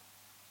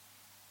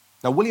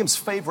 Now, William's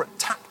favorite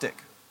tactic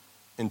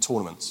in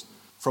tournaments,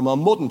 from a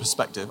modern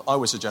perspective, I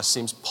would suggest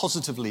seems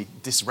positively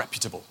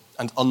disreputable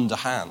and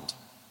underhand.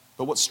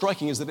 But what's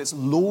striking is that it's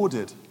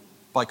lauded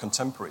by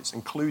contemporaries,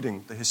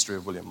 including the history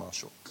of William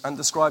Marshall, and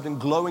described in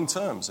glowing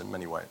terms in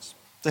many ways.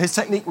 So his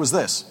technique was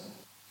this.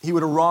 He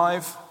would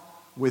arrive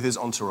with his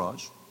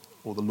entourage,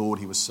 or the lord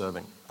he was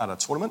serving, at a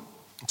tournament.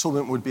 The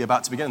tournament would be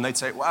about to begin, and they'd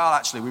say, well,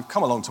 actually, we've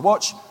come along to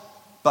watch,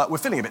 but we're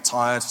feeling a bit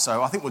tired,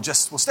 so I think we'll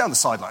stay on the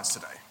sidelines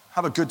today.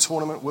 Have a good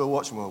tournament, we'll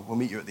watch, and we'll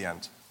meet you at the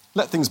end.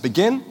 Let things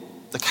begin,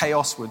 the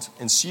chaos would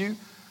ensue,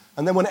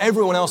 and then when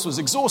everyone else was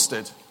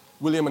exhausted,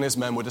 William and his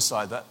men would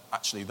decide that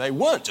actually they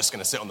weren't just going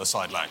to sit on the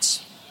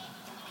sidelines.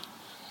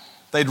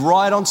 They'd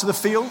ride onto the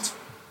field,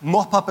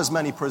 mop up as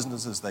many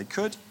prisoners as they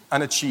could,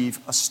 and achieve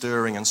a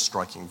stirring and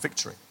striking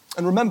victory.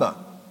 And remember,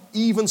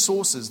 even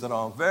sources that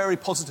are very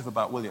positive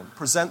about William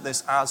present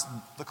this as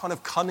the kind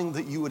of cunning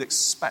that you would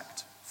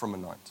expect from a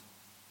knight.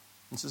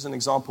 This is an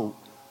example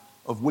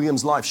of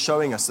William's life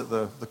showing us that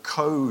the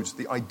code,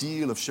 the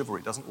ideal of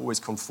chivalry doesn't always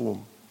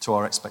conform to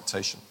our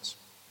expectations.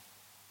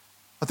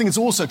 I think it's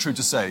also true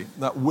to say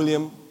that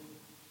William,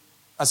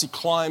 as he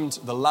climbed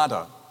the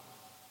ladder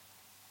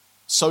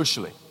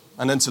socially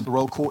and entered the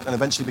royal court and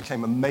eventually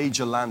became a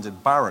major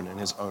landed baron in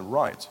his own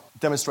right,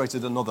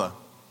 demonstrated another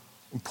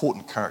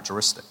important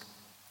characteristic.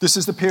 This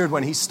is the period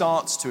when he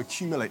starts to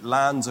accumulate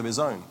lands of his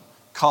own,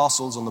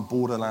 castles on the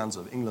borderlands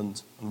of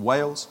England and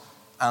Wales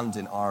and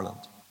in Ireland.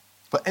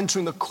 But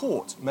entering the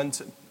court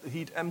meant that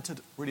he'd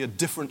entered really a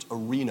different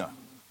arena,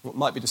 what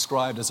might be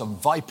described as a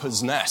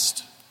viper's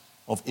nest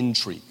of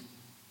intrigue,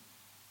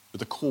 with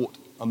the court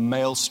a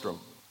maelstrom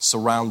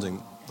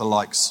surrounding the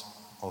likes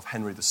of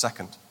Henry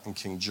II and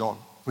King John,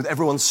 with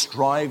everyone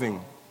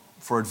striving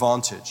for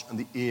advantage and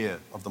the ear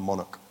of the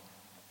monarch.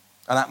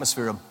 An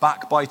atmosphere of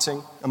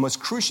backbiting and, most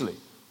crucially,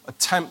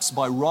 attempts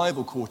by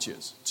rival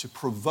courtiers to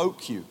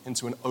provoke you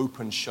into an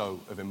open show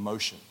of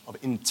emotion, of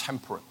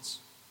intemperance.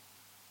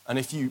 And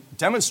if you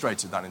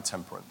demonstrated that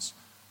intemperance,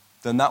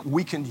 then that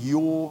weakened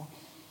your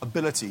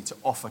ability to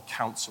offer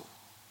counsel,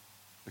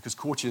 because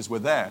courtiers were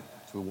there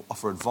to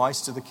offer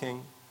advice to the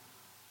king,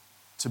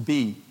 to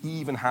be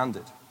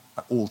even-handed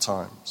at all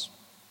times.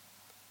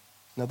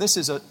 Now, this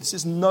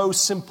is no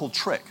simple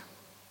trick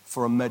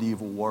for a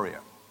medieval warrior.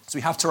 So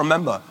we have to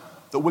remember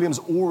that William's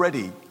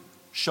already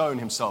shown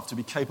himself to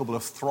be capable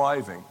of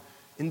thriving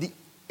in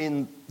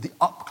the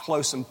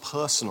up-close and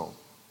personal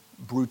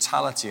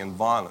brutality and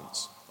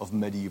violence of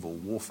medieval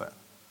warfare.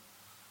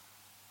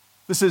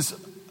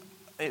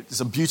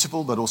 It's a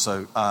beautiful but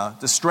also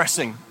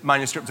distressing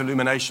manuscript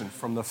illumination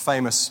from the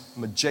famous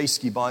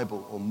Majewski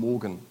Bible or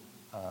Morgan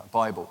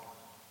Bible,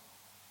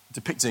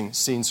 depicting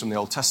scenes from the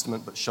Old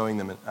Testament but showing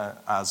them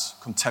as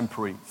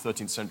contemporary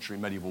 13th century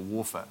medieval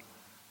warfare.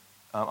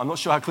 I'm not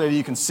sure how clearly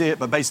you can see it,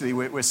 but basically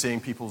we're seeing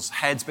people's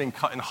heads being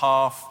cut in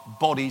half,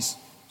 bodies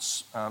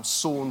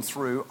sawn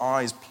through,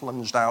 eyes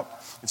plunged out.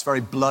 It's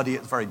very bloody,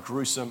 it's very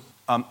gruesome.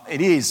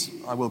 It is,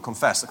 I will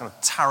confess, a kind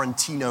of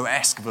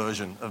Tarantino-esque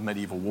version of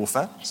medieval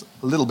warfare. It's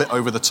a little bit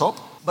over the top.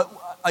 But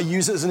I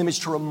use it as an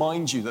image to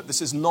remind you that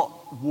this is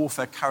not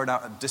warfare carried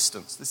out at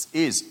distance. This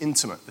is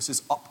intimate. This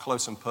is up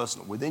close and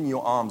personal, within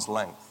your arm's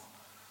length.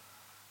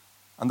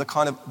 And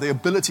the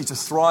ability to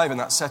thrive in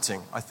that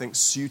setting, I think,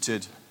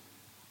 suited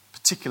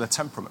particular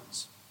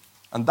temperaments.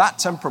 And that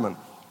temperament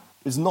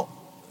is not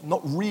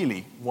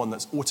really one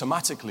that's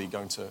automatically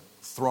going to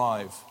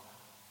thrive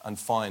and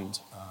find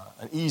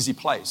an easy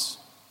place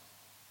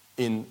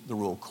in the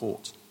royal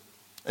court,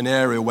 an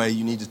area where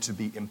you needed to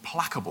be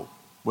implacable,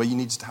 where you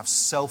needed to have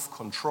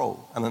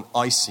self-control and an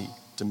icy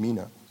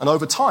demeanor. And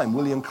over time,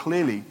 William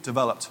clearly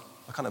developed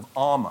a kind of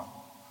armor,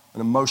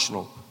 an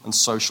emotional and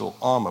social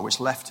armor,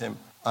 which left him,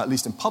 at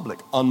least in public,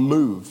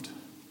 unmoved.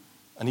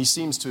 And he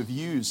seems to have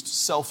used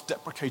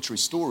self-deprecatory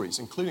stories,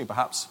 including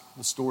perhaps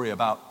the story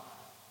about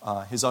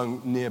his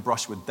own near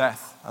brush with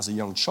death as a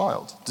young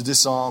child, to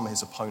disarm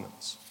his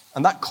opponents.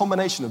 And that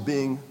combination of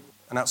being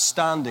an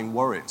outstanding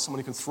warrior, someone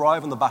who can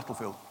thrive on the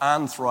battlefield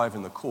and thrive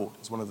in the court,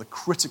 is one of the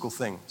critical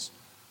things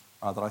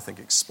that I think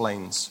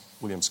explains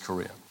William's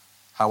career.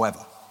 However,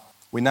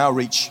 we now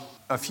reach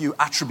a few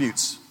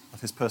attributes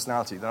of his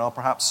personality that are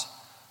perhaps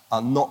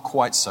not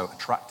quite so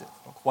attractive,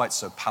 not quite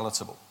so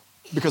palatable.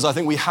 Because I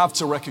think we have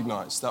to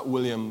recognize that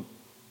William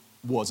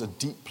was a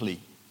deeply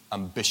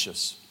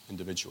ambitious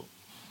individual.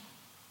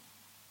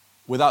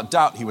 Without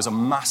doubt, he was a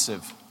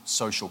massive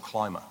social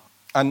climber.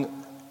 And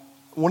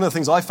one of the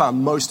things I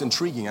found most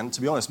intriguing and,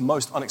 to be honest,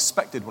 most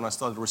unexpected when I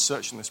started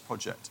researching this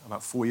project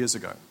about 4 years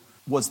ago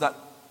was that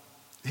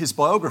his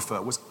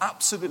biographer was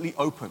absolutely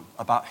open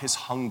about his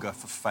hunger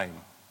for fame.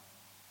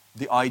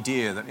 The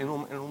idea that in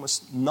an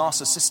almost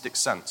narcissistic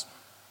sense,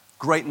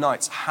 great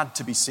knights had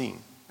to be seen.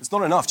 It's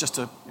not enough just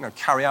to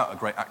carry out a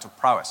great act of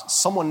prowess.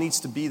 Someone needs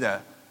to be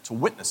there to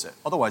witness it,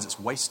 otherwise it's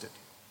wasted.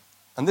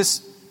 And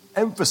this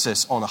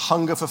emphasis on a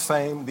hunger for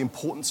fame, the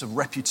importance of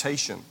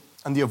reputation,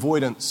 and the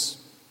avoidance,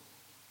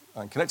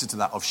 and connected to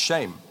that, of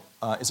shame,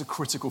 is a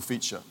critical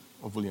feature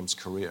of William's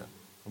career,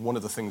 and one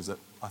of the things that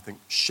I think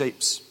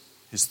shapes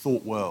his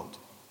thought world.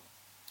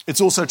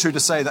 It's also true to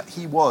say that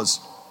he was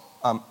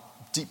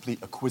deeply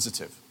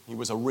acquisitive. He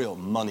was a real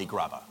money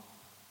grabber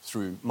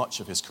through much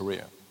of his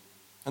career.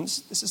 And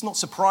this is not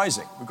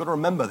surprising. We've got to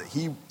remember that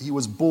he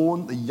was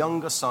born the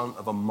younger son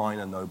of a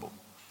minor noble.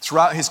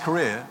 Throughout his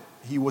career,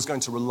 he was going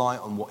to rely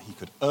on what he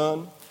could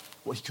earn,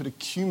 what he could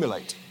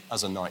accumulate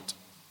as a knight.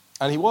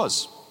 And he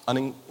was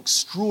an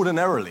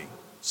extraordinarily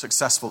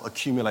successful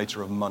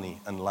accumulator of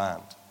money and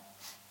land.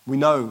 We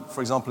know,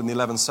 for example, in the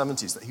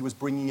 1170s, that he was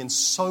bringing in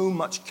so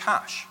much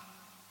cash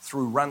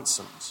through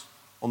ransoms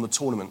on the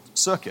tournament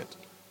circuit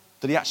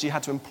that he actually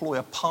had to employ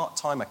a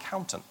part-time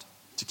accountant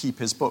to keep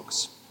his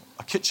books,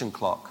 a kitchen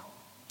clerk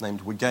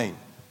named Wigain.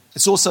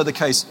 It's also the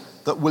case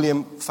that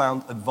William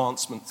found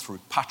advancement through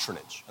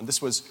patronage. And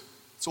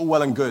it's all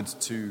well and good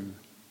to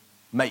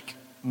make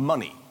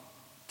money,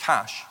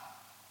 cash,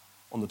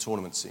 on the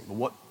tournament scene.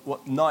 But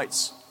what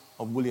knights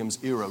of William's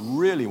era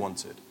really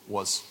wanted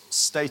was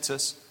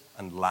status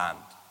and land,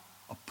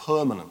 a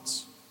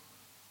permanence,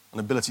 an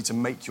ability to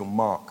make your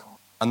mark.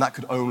 And that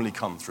could only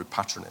come through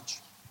patronage.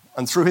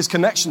 And through his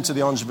connection to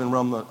the Angevin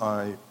realm that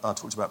I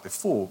talked about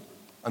before,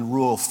 and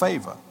royal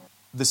favour,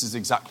 this is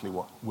exactly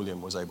what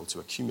William was able to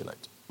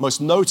accumulate. Most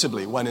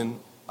notably when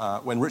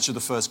Richard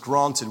I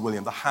granted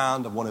William the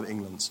hand of one of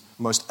England's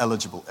most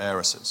eligible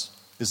heiresses,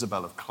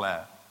 Isabel of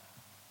Clare.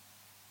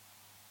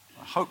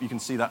 I hope you can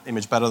see that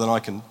image better than I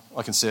can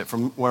see it.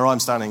 From where I'm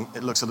standing,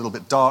 it looks a little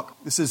bit dark.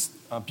 This is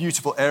a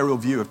beautiful aerial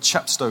view of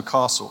Chepstow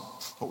Castle,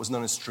 what was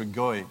known as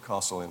Strigoi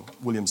Castle in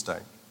William's day.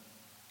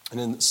 And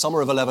in the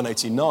summer of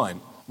 1189,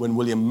 when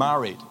William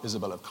married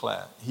Isabel of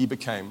Clare, he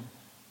became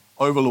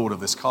overlord of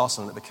this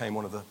castle, and it became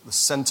one of the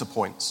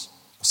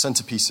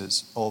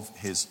centerpieces of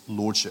his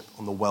lordship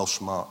on the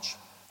Welsh March.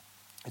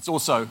 It's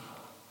also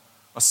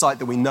a site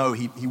that we know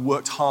he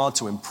worked hard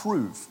to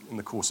improve in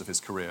the course of his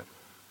career.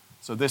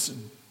 So this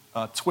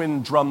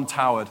twin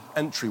drum-towered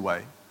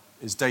entryway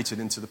is dated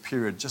into the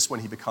period just when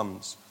he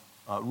becomes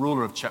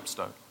ruler of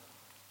Chepstow.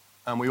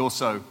 And we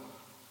also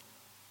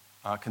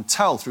can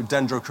tell through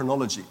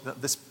dendrochronology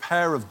that this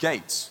pair of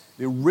gates,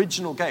 the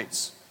original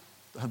gates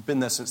that have been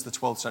there since the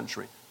 12th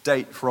century,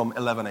 date from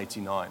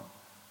 1189.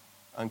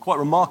 And quite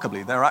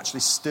remarkably, they're actually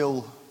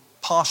still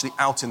partially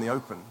out in the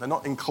open. They're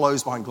not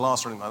enclosed behind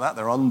glass or anything like that.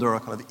 They're under a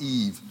kind of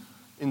eave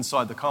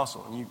inside the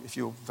castle. And if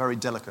you're very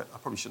delicate, I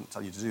probably shouldn't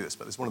tell you to do this,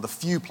 but it's one of the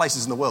few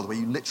places in the world where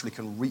you literally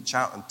can reach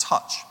out and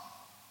touch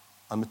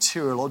a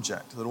material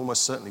object that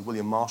almost certainly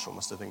William Marshall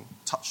must have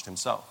touched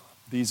himself.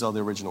 These are the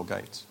original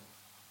gates.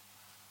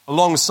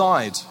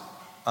 Alongside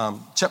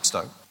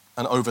Chepstow,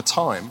 and over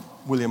time,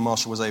 William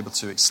Marshall was able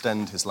to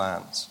extend his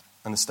lands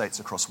and estates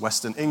across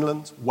Western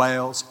England,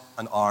 Wales,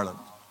 and Ireland.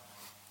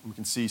 And we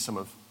can see some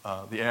of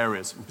the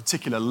areas, in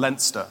particular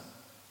Leinster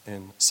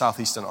in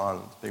southeastern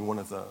Ireland, being one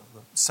of the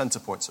centre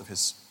points of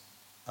his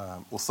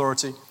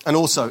authority, and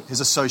also his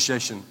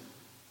association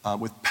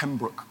with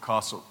Pembroke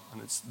Castle.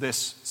 And it's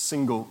this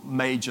single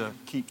major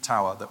keep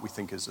tower that we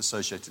think is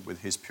associated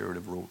with his period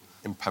of rule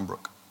in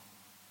Pembroke.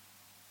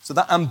 So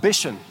that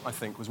ambition, I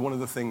think, was one of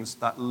the things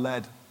that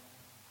led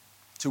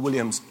to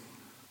William's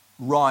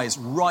rise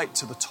right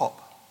to the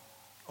top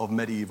of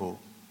medieval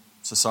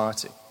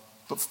society.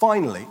 But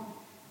finally,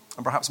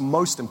 and perhaps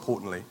most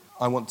importantly,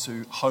 I want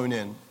to hone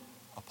in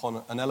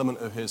upon an element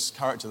of his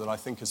character that I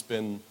think has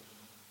been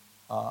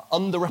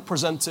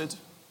underrepresented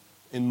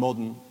in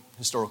modern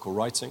historical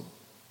writing,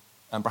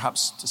 and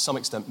perhaps to some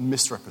extent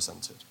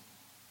misrepresented.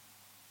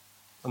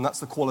 And that's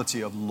the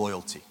quality of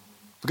loyalty.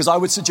 Because I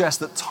would suggest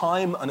that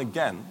time and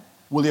again,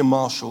 William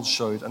Marshall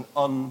showed an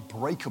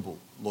unbreakable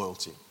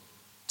loyalty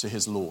to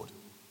his lord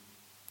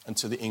and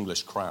to the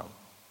English crown.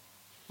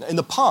 Now, in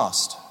the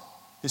past,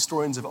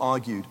 historians have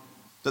argued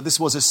that this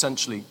was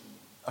essentially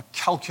a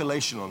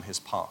calculation on his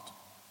part,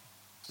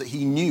 that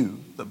he knew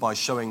that by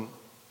showing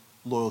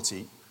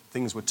loyalty,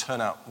 things would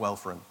turn out well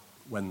for him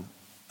when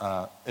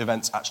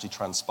events actually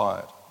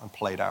transpired and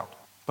played out.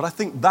 But I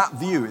think that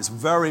view is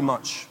very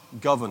much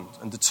governed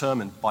and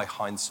determined by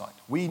hindsight.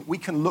 We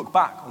can look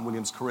back on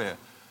William's career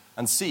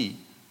and see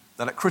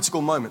that at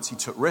critical moments he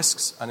took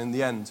risks, and in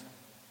the end,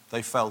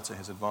 they fell to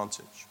his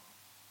advantage.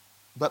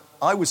 But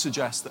I would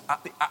suggest that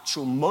at the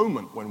actual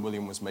moment when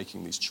William was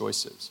making these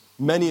choices,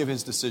 many of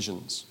his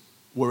decisions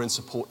were in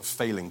support of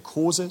failing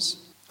causes,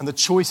 and the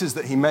choices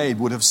that he made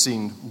would have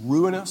seemed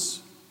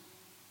ruinous,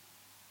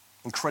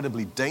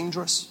 incredibly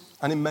dangerous,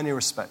 and in many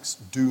respects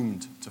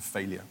doomed to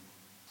failure.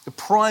 The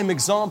prime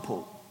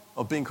example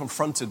of being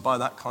confronted by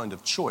that kind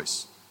of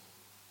choice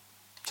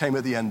came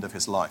at the end of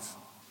his life.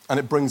 And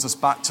it brings us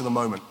back to the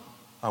moment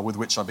with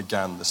which I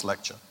began this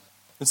lecture.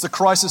 It's the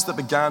crisis that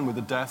began with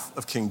the death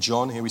of King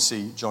John. Here we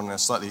see John in a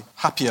slightly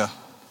happier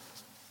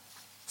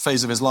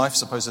phase of his life,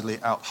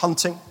 supposedly out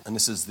hunting. And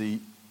this is the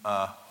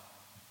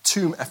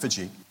tomb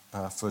effigy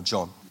for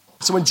John.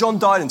 So when John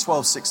died in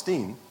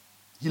 1216,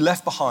 he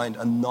left behind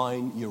a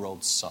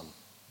 9-year-old son,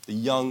 the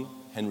young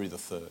Henry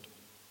III.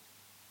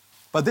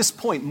 By this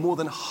point, more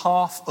than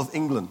half of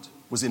England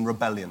was in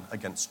rebellion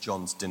against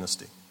John's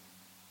dynasty.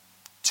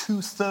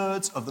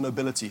 2/3 of the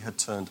nobility had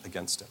turned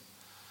against him.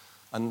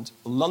 And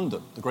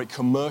London, the great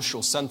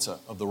commercial centre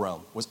of the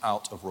realm, was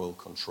out of royal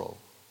control.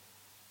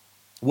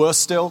 Worse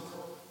still,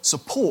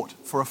 support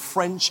for a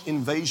French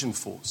invasion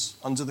force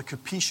under the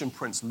Capetian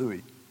Prince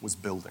Louis was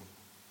building.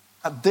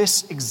 At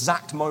this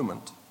exact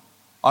moment,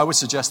 I would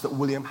suggest that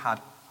William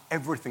had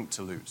everything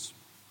to lose.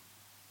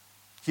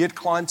 He had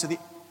climbed to the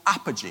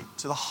apogee,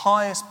 to the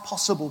highest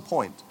possible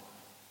point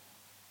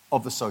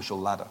of the social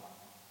ladder.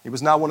 He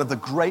was now one of the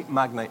great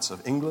magnates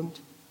of England.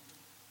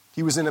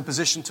 He was in a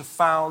position to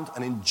found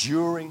an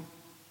enduring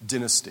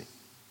dynasty,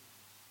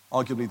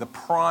 arguably the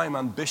prime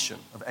ambition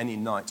of any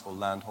knight or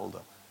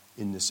landholder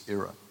in this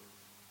era.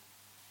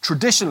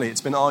 Traditionally,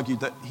 it's been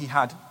argued that he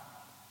had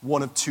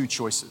one of two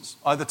choices,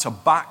 either to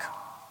back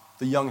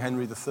the young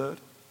Henry III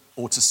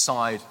or to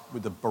side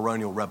with the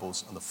baronial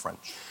rebels and the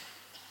French.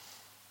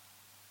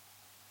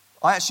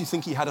 I actually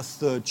think he had a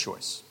third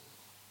choice,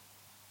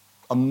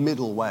 a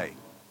middle way,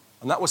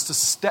 and that was to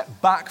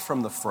step back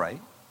from the fray,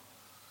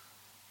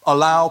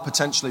 allow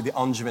potentially the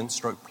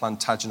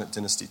Angevin/Plantagenet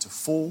dynasty to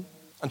fall,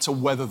 and to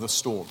weather the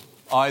storm,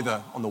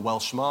 either on the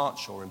Welsh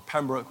March or in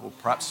Pembroke, or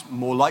perhaps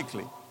more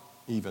likely,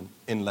 even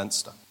in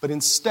Leinster. But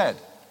instead,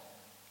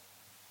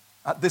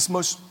 at this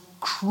most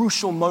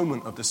crucial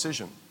moment of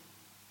decision,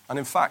 and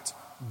in fact,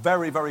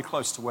 very, very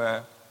close to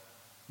where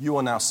you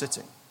are now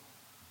sitting,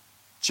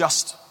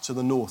 just to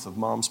the north of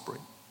Malmesbury,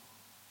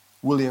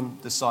 William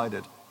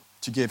decided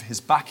to give his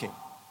backing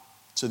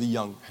to the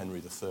young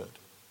Henry III.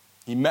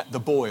 He met the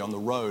boy on the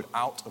road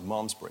out of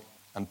Malmesbury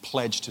and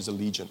pledged his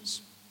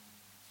allegiance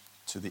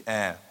to the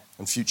heir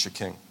and future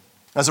king.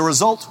 As a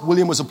result,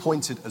 William was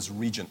appointed as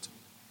regent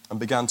and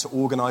began to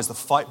organize the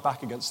fight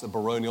back against the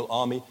baronial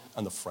army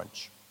and the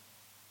French.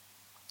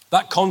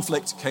 That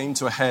conflict came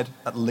to a head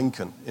at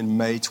Lincoln in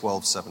May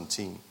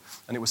 1217,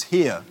 and it was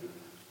here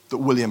that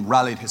William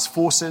rallied his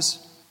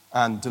forces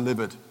and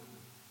delivered,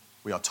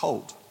 we are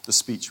told, the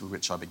speech with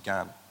which I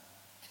began.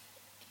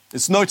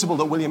 It's notable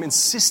that William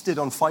insisted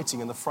on fighting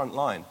in the front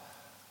line,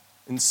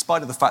 in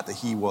spite of the fact that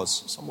he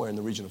was somewhere in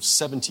the region of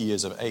 70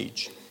 years of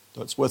age.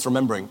 Though it's worth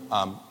remembering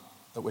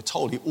that we're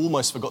told he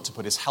almost forgot to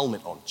put his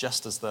helmet on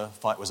just as the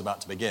fight was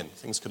about to begin.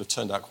 Things could have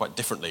turned out quite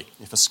differently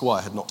if a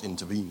squire had not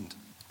intervened.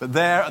 But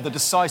there, at the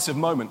decisive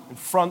moment, in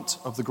front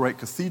of the great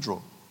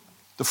cathedral,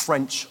 the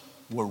French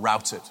were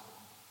routed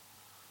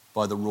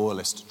by the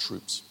royalist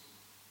troops.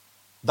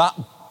 That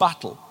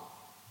battle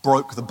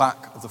broke the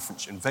back of the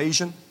French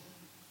invasion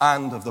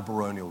and of the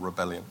baronial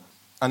rebellion.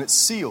 And it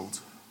sealed,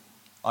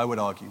 I would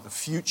argue, the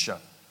future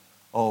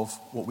of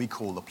what we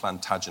call the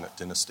Plantagenet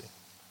dynasty.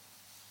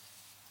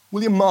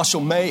 William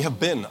Marshal may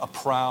have been a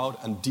proud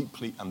and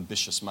deeply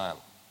ambitious man.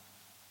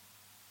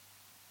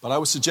 But I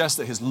would suggest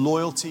that his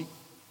loyalty,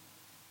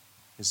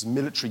 his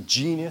military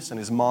genius, and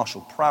his martial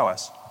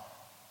prowess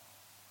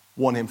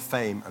won him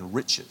fame and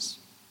riches.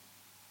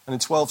 And in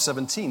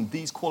 1217,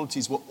 these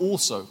qualities were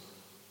also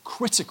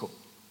critical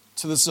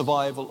to the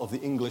survival of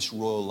the English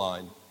royal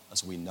line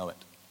as we know it.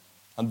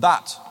 And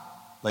that,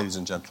 ladies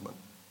and gentlemen,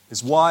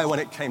 is why when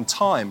it came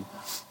time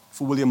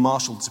for William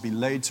Marshal to be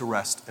laid to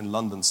rest in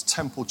London's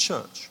Temple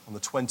Church on the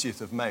 20th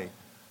of May,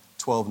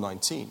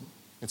 1219,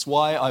 it's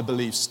why I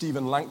believe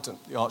Stephen Langton,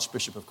 the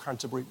Archbishop of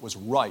Canterbury, was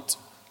right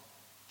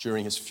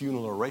during his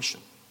funeral oration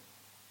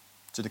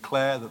to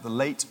declare that the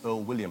late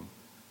Earl William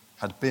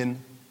had been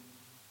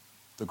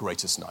the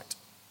greatest knight.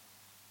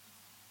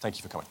 Thank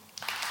you for coming.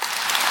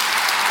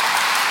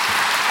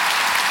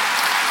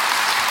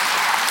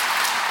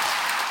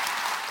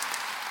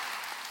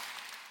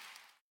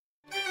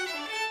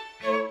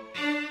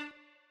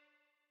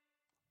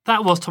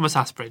 That was Thomas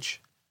Asbridge.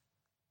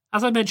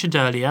 As I mentioned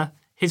earlier,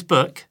 his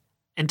book,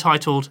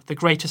 entitled The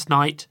Greatest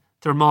Knight,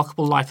 The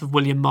Remarkable Life of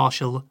William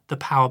Marshal, The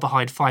Power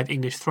Behind 5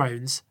 English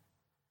Thrones,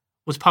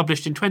 was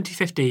published in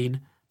 2015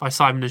 by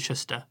Simon &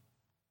 Schuster.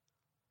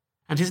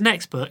 And his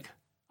next book,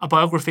 a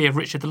biography of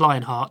Richard the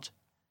Lionheart,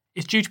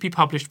 is due to be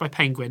published by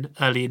Penguin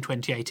early in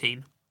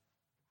 2018.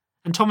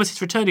 And Thomas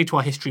is returning to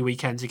our History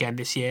Weekends again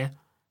this year,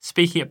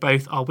 speaking at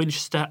both our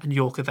Winchester and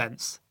York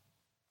events.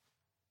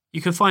 You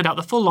can find out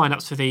the full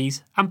lineups for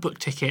these and book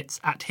tickets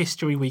at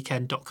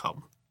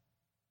historyweekend.com.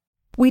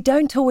 We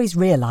don't always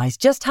realise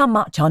just how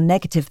much our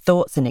negative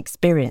thoughts and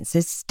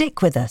experiences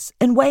stick with us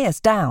and weigh us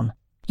down.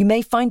 You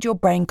may find your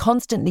brain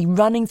constantly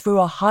running through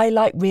a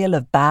highlight reel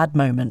of bad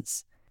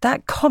moments.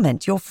 That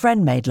comment your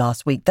friend made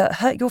last week that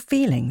hurt your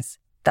feelings.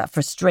 That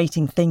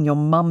frustrating thing your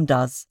mum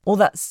does. Or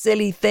that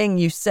silly thing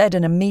you said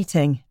in a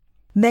meeting.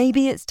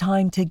 Maybe it's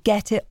time to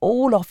get it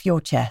all off your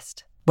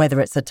chest.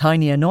 Whether it's a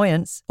tiny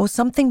annoyance or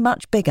something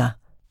much bigger,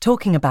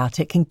 talking about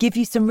it can give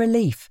you some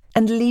relief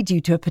and lead you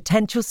to a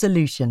potential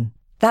solution.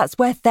 That's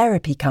where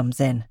therapy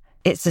comes in.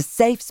 It's a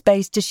safe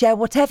space to share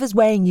whatever's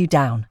weighing you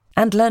down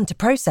and learn to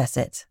process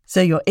it,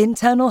 so your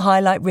internal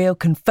highlight reel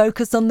can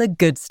focus on the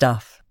good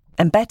stuff.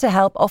 And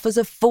BetterHelp offers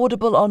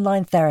affordable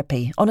online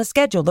therapy on a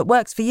schedule that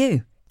works for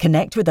you.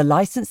 Connect with a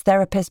licensed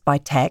therapist by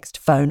text,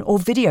 phone, or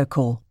video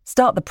call.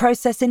 Start the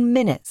process in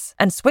minutes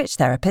and switch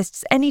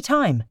therapists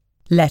anytime.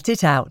 Let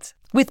it out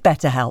with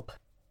BetterHelp.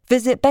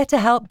 Visit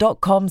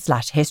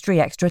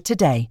betterhelp.com/historyextra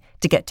today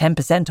to get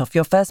 10% off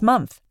your first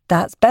month.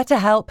 That's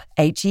BetterHelp,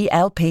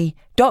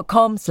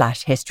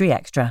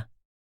 HELP.com/historyextra.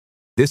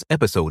 This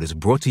episode is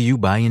brought to you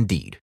by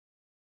Indeed.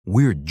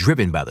 We're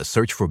driven by the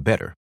search for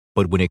better,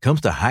 but when it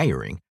comes to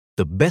hiring,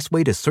 the best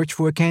way to search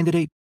for a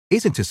candidate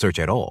isn't to search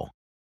at all.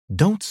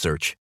 Don't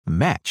search,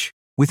 match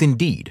with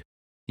Indeed.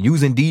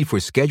 Use Indeed for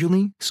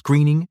scheduling,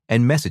 screening,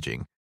 and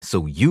messaging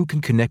so you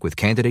can connect with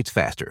candidates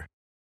faster.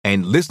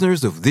 And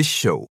listeners of this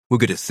show will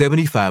get a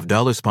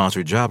 $75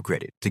 sponsored job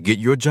credit to get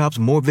your jobs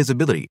more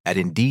visibility at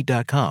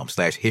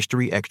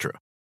Indeed.com/HistoryExtra.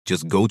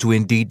 Just go to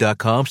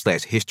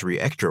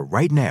Indeed.com/HistoryExtra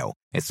right now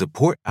and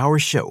support our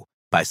show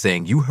by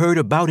saying you heard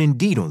about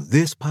Indeed on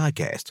this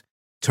podcast.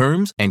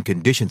 Terms and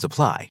conditions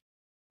apply.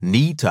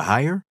 Need to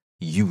hire?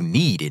 You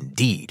need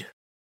Indeed.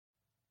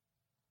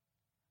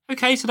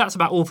 Okay, so that's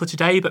about all for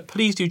today, but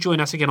please do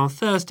join us again on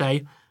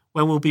Thursday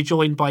when we'll be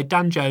joined by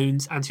Dan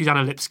Jones and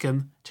Susanna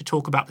Lipscomb to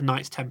talk about the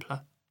Knights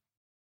Templar.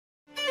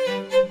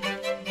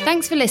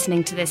 Thanks for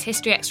listening to this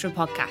History Extra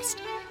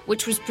podcast,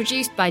 which was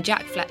produced by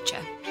Jack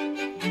Fletcher.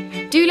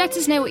 Do let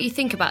us know what you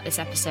think about this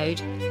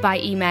episode by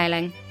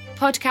emailing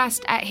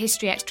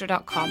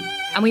podcast@historyextra.com,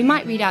 and we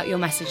might read out your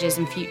messages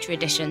in future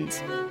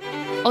editions.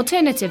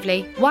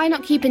 Alternatively, why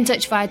not keep in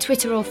touch via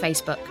Twitter or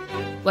Facebook,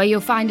 where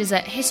you'll find us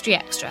at History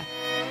Extra.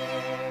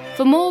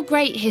 For more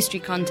great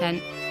history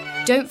content,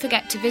 don't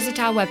forget to visit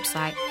our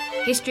website,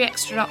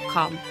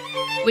 historyextra.com,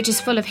 which is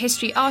full of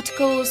history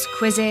articles,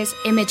 quizzes,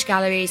 image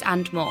galleries,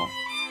 and more.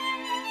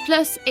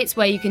 Plus, it's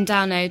where you can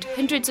download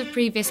hundreds of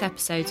previous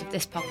episodes of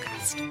this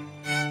podcast.